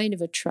 with a kind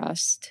of a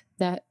trust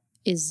that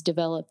is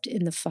developed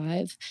in the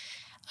five,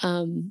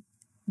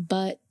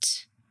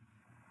 but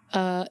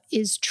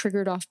is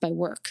triggered off by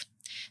work.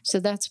 So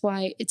that's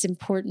why it's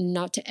important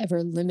not to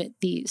ever limit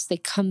these. They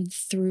come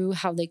through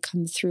how they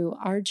come through.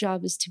 Our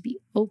job is to be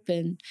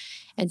open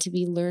and to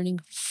be learning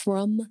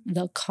from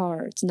the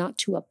cards, not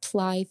to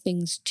apply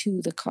things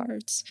to the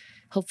cards.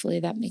 Hopefully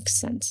that makes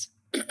sense.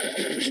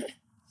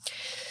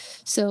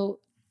 So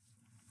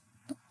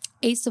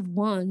Ace of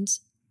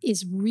Wands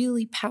is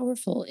really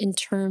powerful in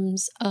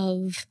terms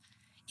of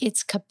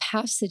its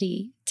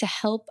capacity to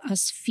help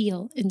us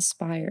feel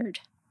inspired.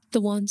 The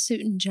wand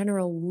suit in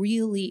general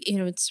really,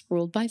 it's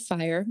ruled by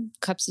fire.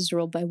 Cups is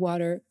ruled by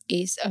water.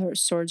 Ace or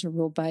swords are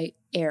ruled by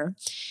air.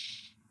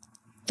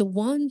 The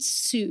wand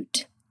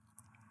suit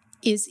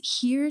is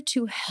here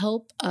to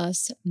help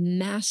us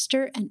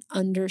master and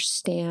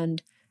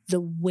understand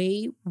the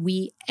way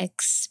we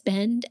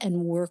expend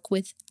and work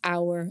with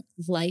our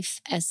life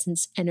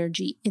essence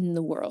energy in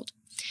the world.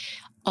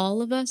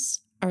 All of us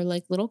are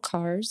like little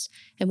cars,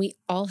 and we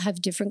all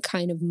have different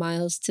kind of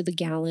miles to the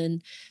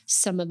gallon.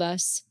 Some of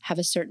us have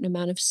a certain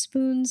amount of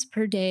spoons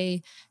per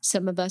day.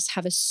 Some of us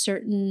have a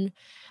certain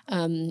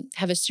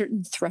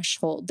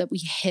threshold that we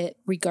hit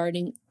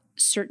regarding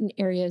certain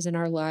areas in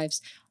our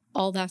lives.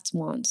 All that's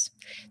wands.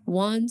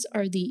 Wands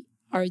are the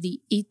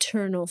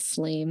eternal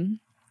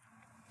flame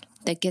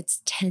that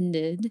gets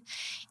tended.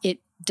 It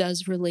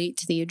does relate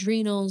to the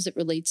adrenals, it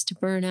relates to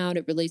burnout,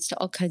 it relates to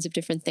all kinds of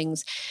different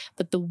things.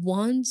 But the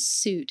wand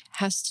suit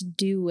has to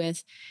do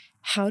with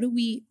how do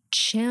we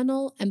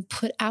channel and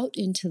put out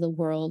into the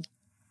world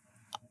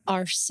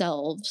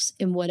ourselves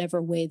in whatever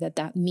way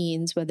that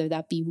means, whether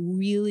that be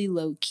really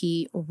low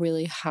key or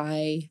really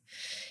high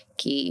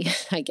key,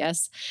 I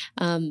guess,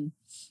 and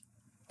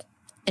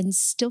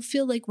still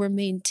feel like we're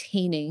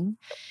maintaining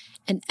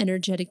an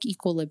energetic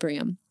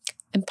equilibrium.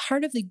 And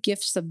part of the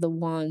gifts of the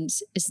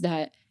wands is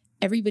that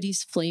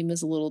everybody's flame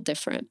is a little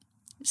different.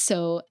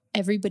 So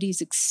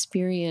everybody's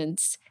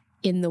experience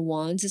in the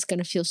wands is going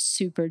to feel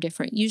super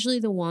different. Usually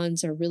the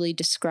wands are really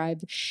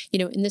described,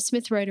 in the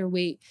Smith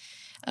Rider-Waite,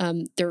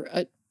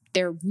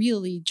 they're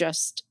really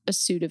just a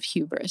suit of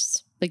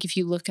hubris. Like if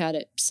you look at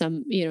it,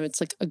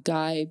 it's like a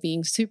guy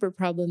being super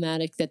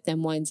problematic that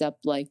then winds up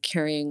like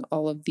carrying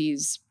all of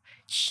these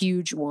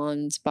huge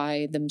wands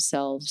by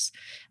themselves.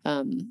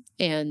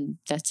 And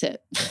that's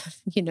it,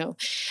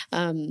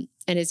 and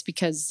it's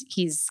because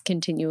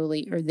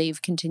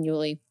they've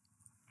continually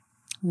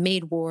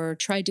made war,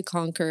 tried to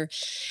conquer,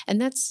 and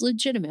that's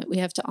legitimate. We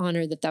have to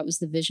honor that was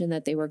the vision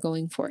that they were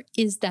going for.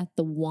 Is that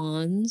the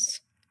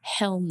wands?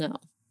 Hell no.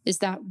 Is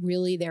that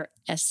really their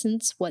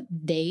essence, what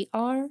they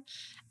are?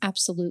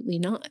 Absolutely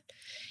not.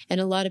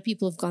 And a lot of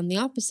people have gone the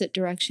opposite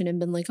direction and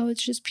been like, oh,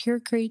 it's just pure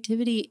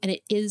creativity. And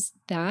it is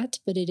that,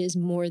 but it is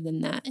more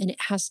than that. And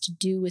it has to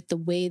do with the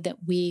way that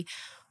we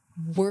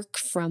work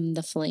from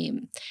the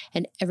flame.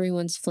 And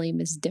everyone's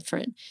flame is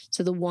different.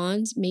 So the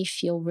wands may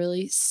feel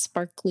really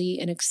sparkly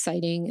and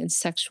exciting and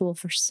sexual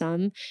for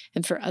some.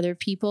 And for other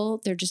people,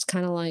 they're just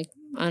kind of like,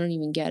 I don't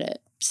even get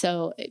it.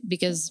 So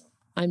because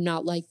I'm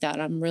not like that.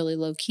 I'm really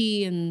low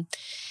key and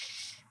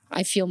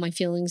I feel my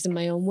feelings in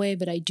my own way,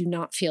 but I do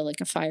not feel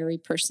like a fiery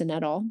person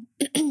at all.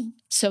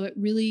 So it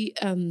really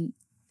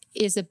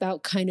is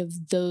about kind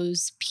of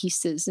those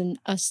pieces and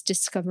us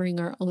discovering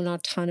our own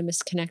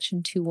autonomous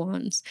connection to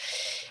wands.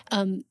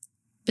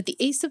 But the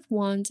Ace of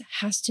Wands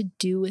has to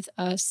do with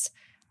us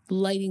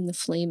lighting the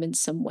flame in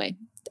some way.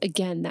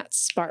 Again, that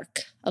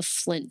spark of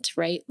flint,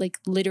 right? Like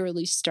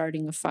literally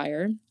starting a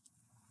fire.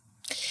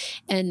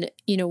 And,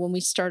 when we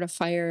start a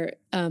fire,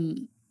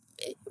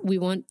 we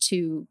want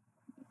to,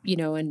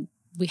 and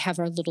we have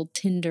our little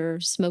tinder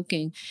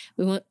smoking,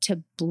 we want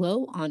to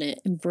blow on it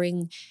and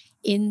bring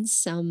in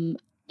some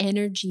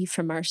energy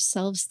from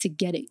ourselves to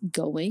get it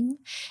going.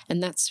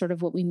 And that's sort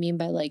of what we mean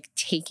by like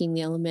taking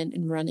the element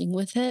and running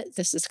with it.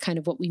 This is kind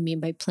of what we mean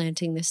by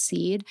planting the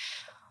seed.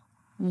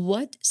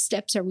 What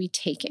steps are we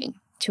taking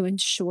to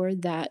ensure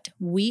that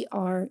we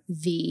are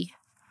the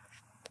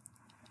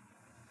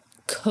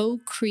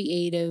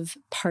co-creative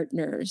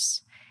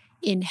partners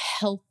in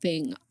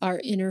helping our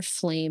inner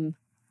flame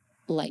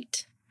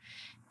light,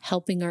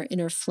 helping our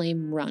inner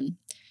flame run?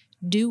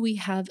 Do we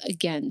have,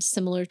 again,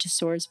 similar to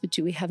swords, but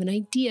do we have an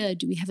idea?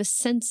 Do we have a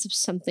sense of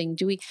something?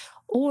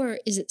 Or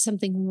is it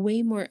something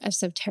way more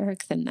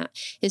esoteric than that?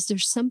 Is there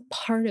some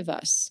part of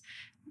us,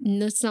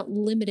 let's not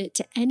limit it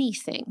to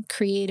anything,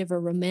 creative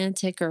or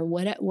romantic or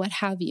what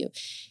have you?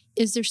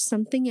 Is there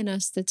something in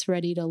us that's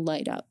ready to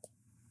light up,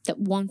 that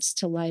wants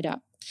to light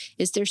up?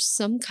 Is there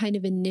some kind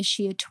of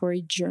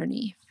initiatory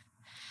journey,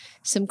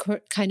 some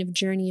kind of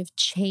journey of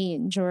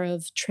change or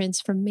of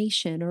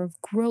transformation or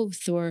of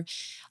growth or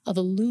of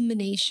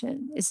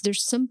illumination? Is there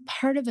some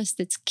part of us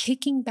that's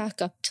kicking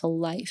back up to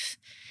life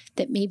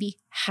that maybe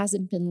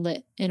hasn't been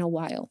lit in a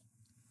while?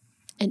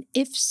 And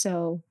if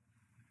so,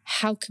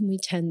 how can we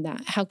tend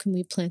that? How can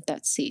we plant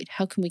that seed?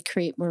 How can we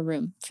create more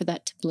room for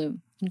that to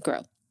bloom and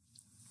grow?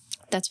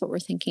 That's what we're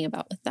thinking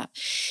about with that.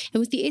 And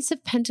with the Ace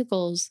of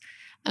Pentacles,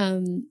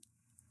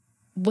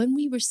 when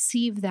we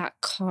receive that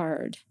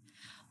card,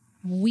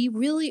 we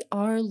really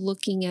are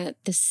looking at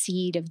the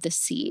seed of the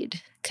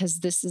seed, because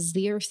this is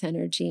the earth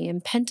energy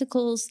and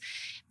Pentacles.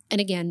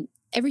 And again,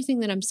 everything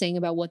that I'm saying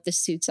about what the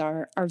suits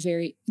are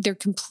they're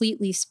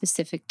completely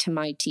specific to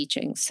my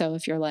teaching. So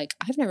if you're like,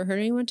 I've never heard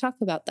anyone talk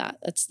about that,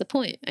 that's the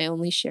point. I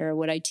only share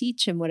what I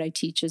teach, and what I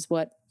teach is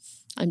what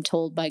I'm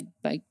told by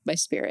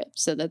spirit.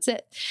 So that's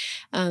it.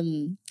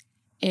 Again,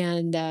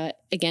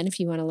 if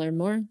you want to learn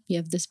more, you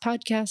have this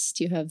podcast,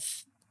 you have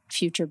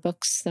future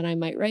books that I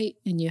might write,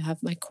 and you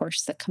have my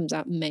course that comes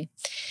out in May.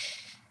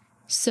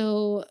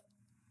 So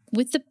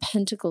with the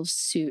Pentacles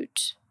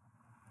suit,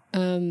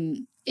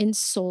 in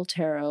Soul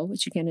Tarot,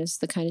 which again is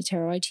the kind of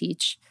tarot I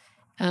teach,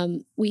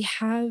 we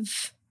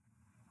have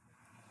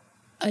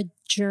a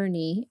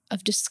journey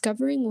of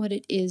discovering what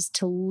it is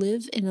to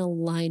live in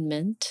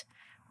alignment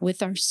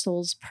with our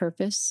soul's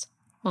purpose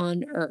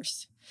on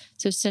earth.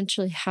 So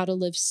essentially how to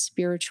live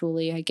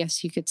spiritually, I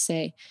guess you could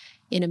say,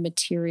 in a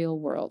material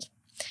world.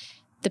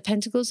 The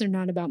Pentacles are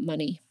not about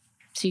money.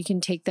 So you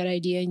can take that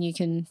idea and you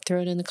can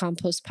throw it in the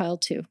compost pile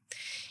too.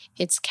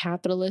 It's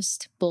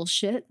capitalist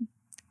bullshit.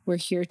 We're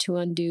here to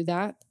undo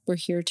that. We're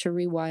here to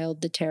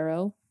rewild the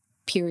tarot,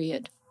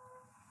 period.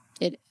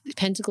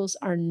 Pentacles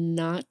are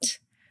not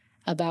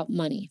about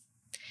money.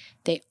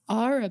 They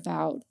are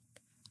about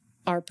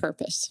our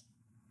purpose.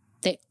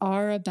 They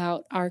are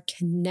about our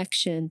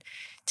connection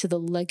to the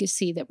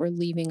legacy that we're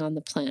leaving on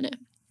the planet.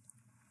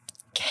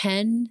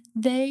 Can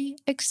they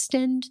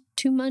extend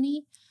to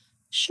money?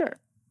 Sure.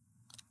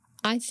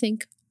 I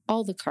think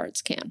all the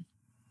cards can.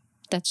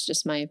 That's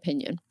just my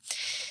opinion.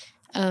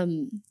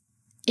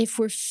 If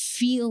we're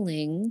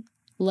feeling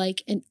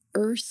like an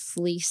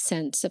earthly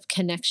sense of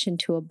connection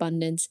to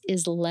abundance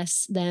is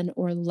less than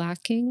or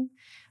lacking,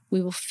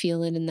 we will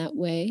feel it in that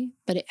way,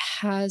 but it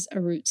has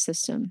a root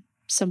system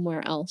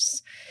somewhere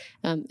else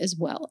as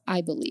well.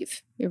 I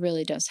believe it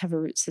really does have a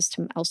root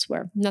system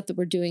elsewhere. Not that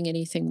we're doing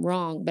anything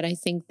wrong, but I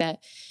think that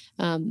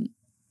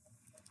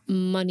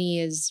money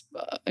is,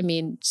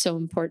 so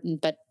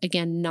important, but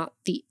again, not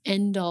the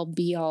end all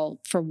be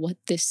all for what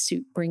this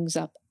suit brings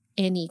up.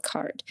 Any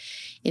card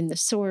in the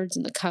swords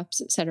and the cups,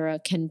 etc.,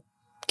 can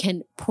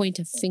point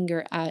a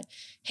finger at,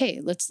 hey,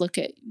 let's look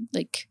at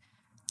like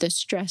the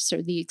stress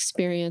or the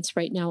experience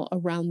right now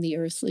around the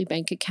earthly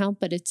bank account,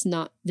 but it's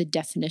not the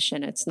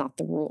definition. It's not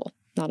the rule,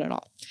 not at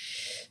all.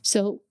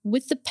 So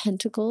with the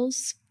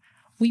Pentacles,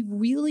 we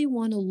really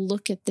want to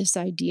look at this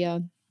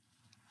idea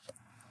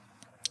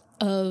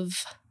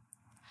of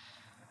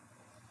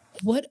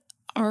what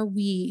are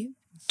we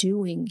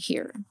doing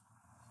here?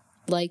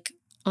 Like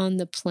on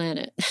the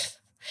planet,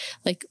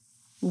 like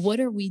what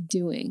are we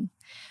doing?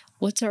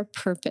 What's our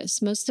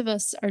purpose? Most of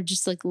us are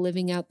just like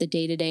living out the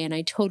day to day, and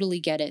I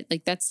totally get it.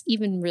 Like that's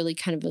even really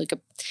kind of like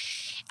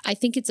I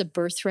think it's a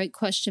birthright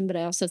question, but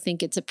I also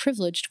think it's a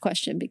privileged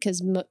question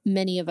because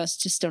many of us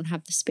just don't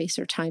have the space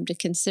or time to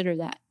consider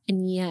that.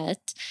 And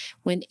yet,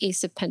 when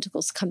Ace of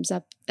Pentacles comes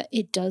up,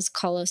 it does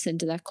call us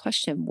into that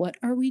question. What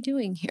are we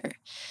doing here?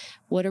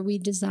 What are we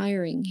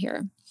desiring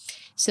here?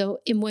 So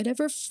in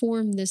whatever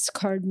form this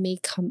card may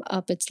come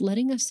up, it's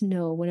letting us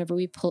know whenever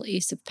we pull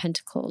Ace of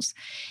Pentacles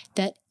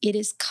that it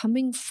is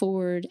coming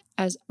forward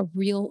as a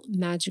real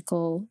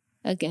magical,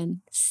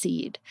 again,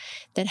 seed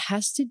that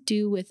has to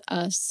do with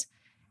us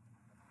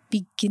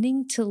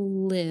beginning to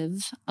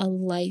live a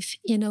life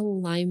in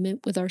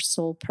alignment with our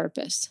soul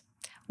purpose.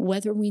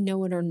 Whether we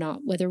know it or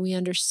not, whether we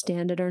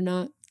understand it or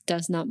not,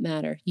 does not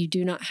matter. You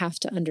do not have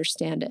to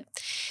understand it.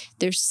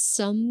 There's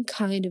some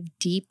kind of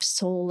deep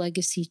soul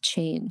legacy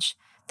change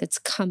that's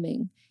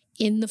coming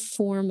in the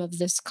form of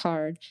this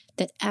card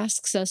that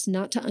asks us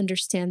not to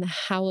understand the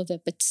how of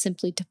it, but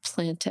simply to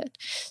plant it.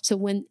 So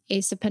when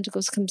Ace of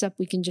Pentacles comes up,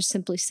 we can just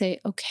simply say,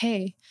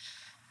 okay,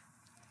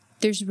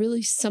 there's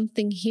really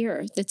something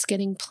here that's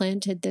getting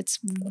planted that's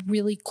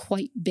really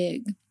quite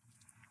big.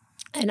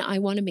 And I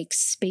want to make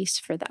space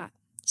for that.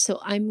 So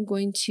I'm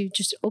going to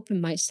just open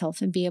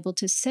myself and be able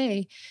to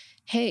say,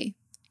 hey,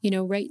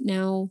 right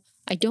now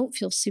I don't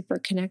feel super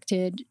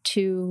connected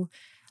to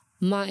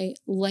my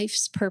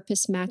life's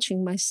purpose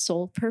matching my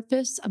soul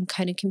purpose. I'm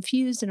kind of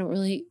confused. I don't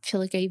really feel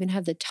like I even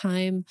have the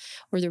time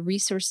or the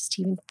resources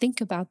to even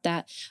think about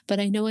that. But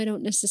I know I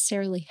don't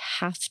necessarily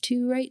have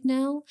to right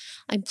now.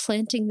 I'm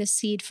planting the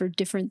seed for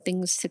different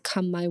things to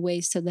come my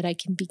way so that I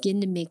can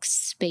begin to make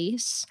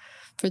space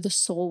for the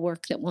soul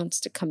work that wants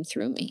to come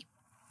through me.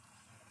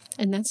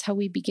 And that's how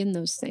we begin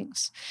those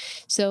things.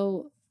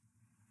 So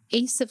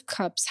Ace of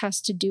Cups has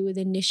to do with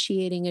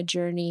initiating a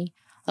journey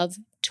of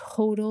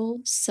total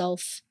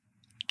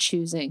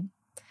self-choosing,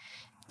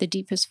 the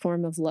deepest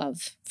form of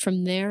love.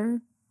 From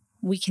there,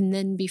 we can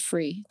then be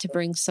free to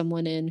bring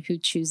someone in who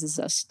chooses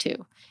us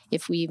too,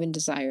 if we even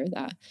desire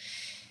that.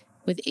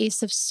 With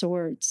Ace of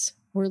Swords,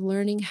 we're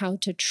learning how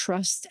to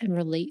trust and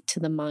relate to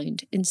the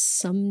mind in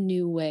some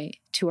new way,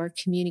 to our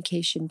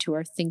communication, to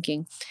our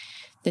thinking,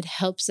 that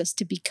helps us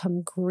to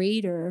become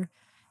greater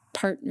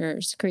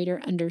partners, greater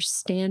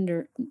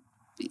understander,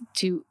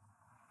 to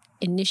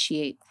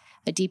initiate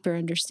a deeper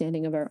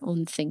understanding of our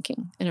own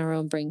thinking and our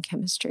own brain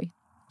chemistry.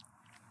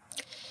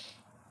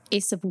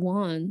 Ace of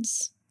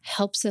Wands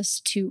helps us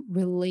to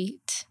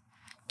relate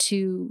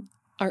to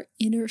our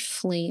inner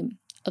flame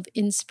of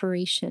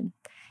inspiration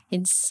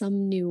in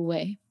some new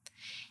way,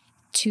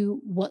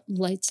 to what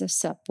lights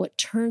us up, what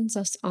turns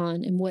us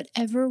on, in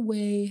whatever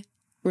way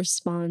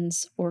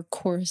responds or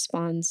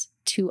corresponds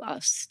to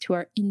us, to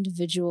our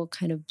individual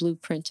kind of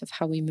blueprint of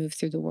how we move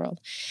through the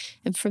world.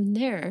 And from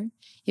there,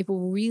 it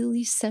will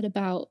really set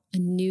about a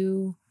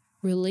new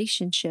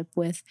relationship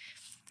with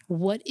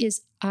what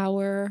is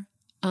our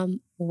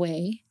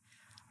way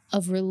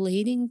of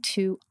relating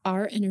to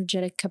our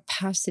energetic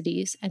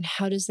capacities, and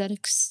how does that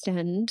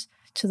extend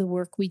to the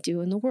work we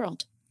do in the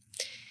world.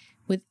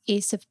 With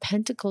Ace of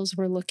Pentacles,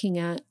 we're looking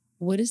at,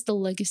 what is the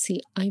legacy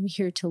I'm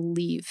here to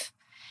leave?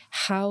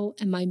 How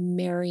am I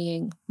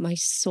marrying my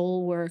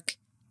soul work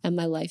and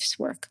my life's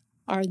work?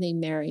 Are they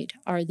married?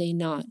 Are they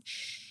not?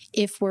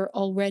 If we're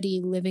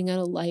already living out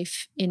a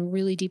life in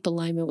really deep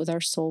alignment with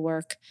our soul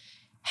work,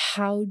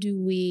 how do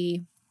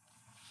we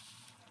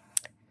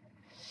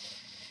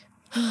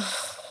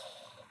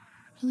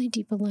really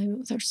deep alignment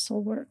with our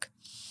soul work?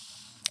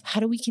 How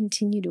do we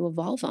continue to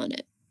evolve on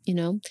it?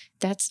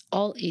 That's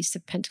all Ace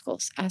of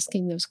Pentacles,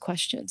 asking those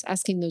questions,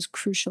 asking those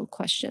crucial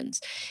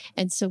questions.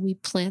 And so we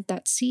plant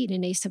that seed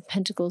in Ace of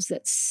Pentacles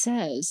that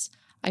says,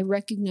 I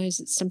recognize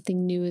that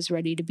something new is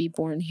ready to be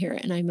born here,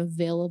 and I'm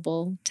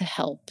available to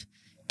help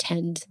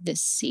tend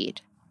this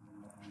seed.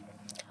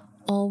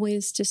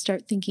 Always to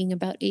start thinking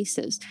about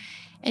aces.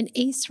 And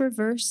ace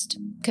reversed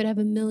could have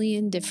a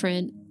million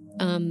different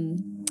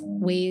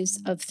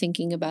ways of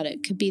thinking about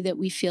it. Could be that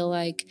we feel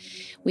like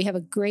we have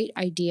a great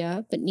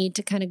idea, but need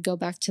to kind of go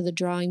back to the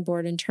drawing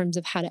board in terms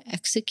of how to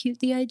execute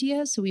the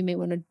idea. So we may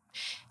want to,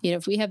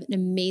 if we have an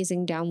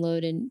amazing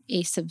download in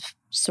Ace of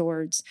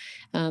Swords,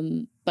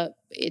 but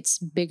it's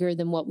bigger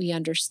than what we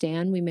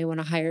understand, we may want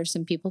to hire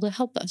some people to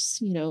help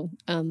us,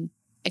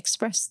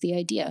 express the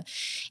idea.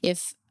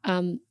 If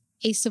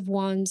Ace of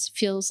Wands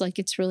feels like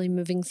it's really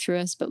moving through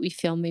us, but we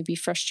feel maybe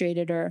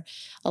frustrated or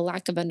a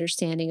lack of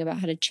understanding about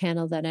how to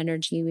channel that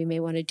energy, we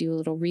may want to do a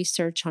little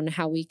research on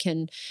how we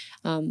can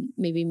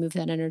maybe move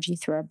that energy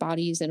through our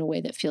bodies in a way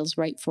that feels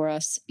right for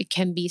us. It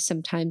can be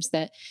sometimes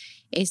that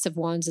Ace of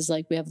Wands is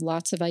like we have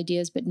lots of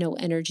ideas, but no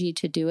energy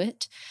to do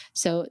it.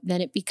 So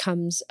then it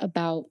becomes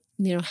about,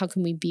 how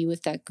can we be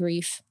with that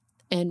grief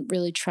and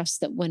really trust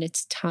that when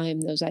it's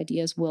time, those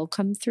ideas will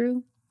come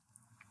through.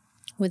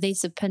 With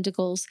Ace of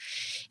Pentacles,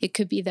 it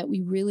could be that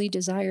we really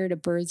desire to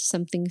birth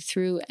something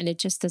through and it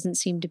just doesn't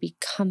seem to be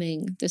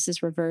coming. This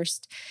is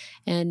reversed.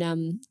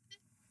 And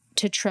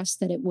to trust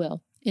that it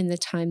will in the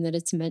time that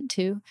it's meant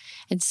to.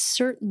 And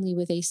certainly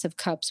with Ace of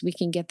Cups, we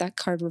can get that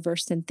card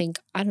reversed and think,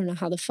 I don't know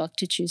how the fuck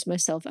to choose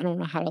myself. I don't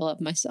know how to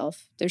love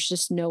myself. There's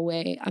just no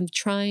way. I'm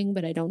trying,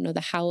 but I don't know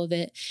the how of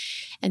it.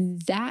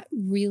 And that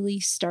really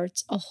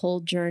starts a whole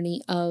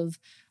journey of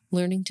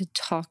learning to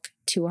talk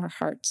to our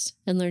hearts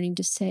and learning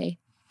to say,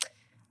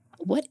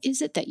 what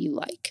is it that you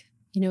like?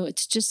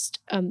 It's just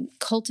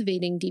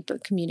cultivating deeper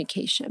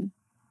communication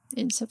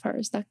insofar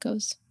as that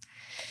goes.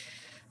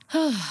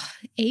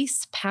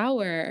 Ace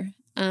power.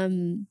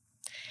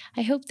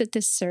 I hope that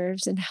this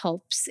serves and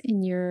helps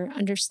in your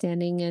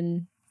understanding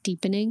and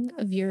deepening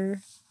of your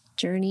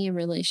journey and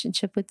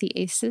relationship with the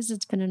aces.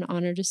 It's been an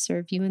honor to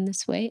serve you in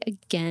this way.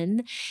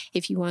 Again,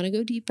 if you want to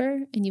go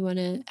deeper and you want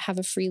to have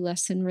a free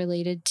lesson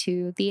related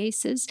to the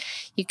aces,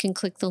 you can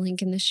click the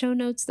link in the show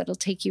notes. That'll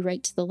take you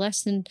right to the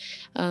lesson.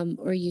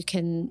 Or you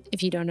can,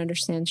 if you don't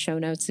understand show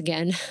notes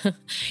again,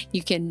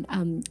 you can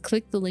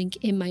click the link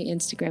in my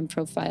Instagram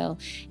profile.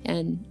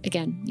 And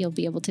again, you'll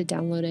be able to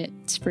download it.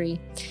 It's free.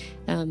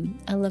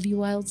 I love you,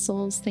 wild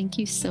souls. Thank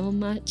you so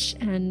much.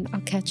 And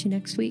I'll catch you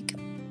next week.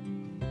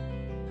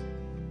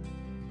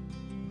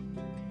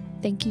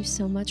 Thank you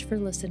so much for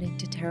listening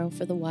to Tarot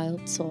for the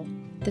Wild Soul.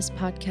 This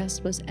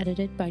podcast was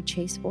edited by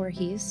Chase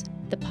Voorhees.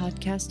 The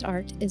podcast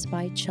art is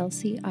by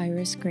Chelsea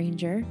Iris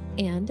Granger,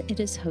 and it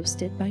is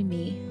hosted by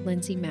me,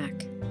 Lindsay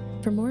Mack.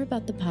 For more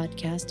about the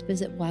podcast,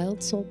 visit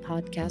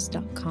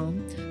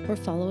wildsoulpodcast.com or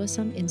follow us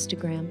on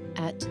Instagram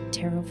at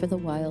Tarot for the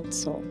Wild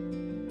Soul.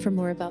 For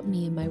more about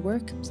me and my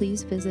work,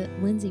 please visit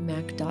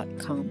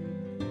lindsaymack.com.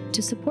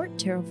 To support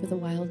Tarot for the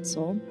Wild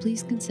Soul,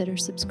 please consider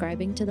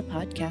subscribing to the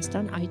podcast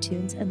on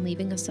iTunes and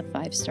leaving us a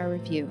 5-star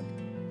review.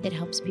 It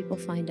helps people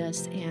find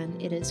us, and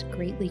it is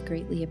greatly,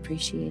 greatly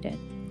appreciated.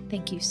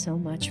 Thank you so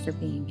much for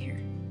being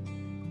here.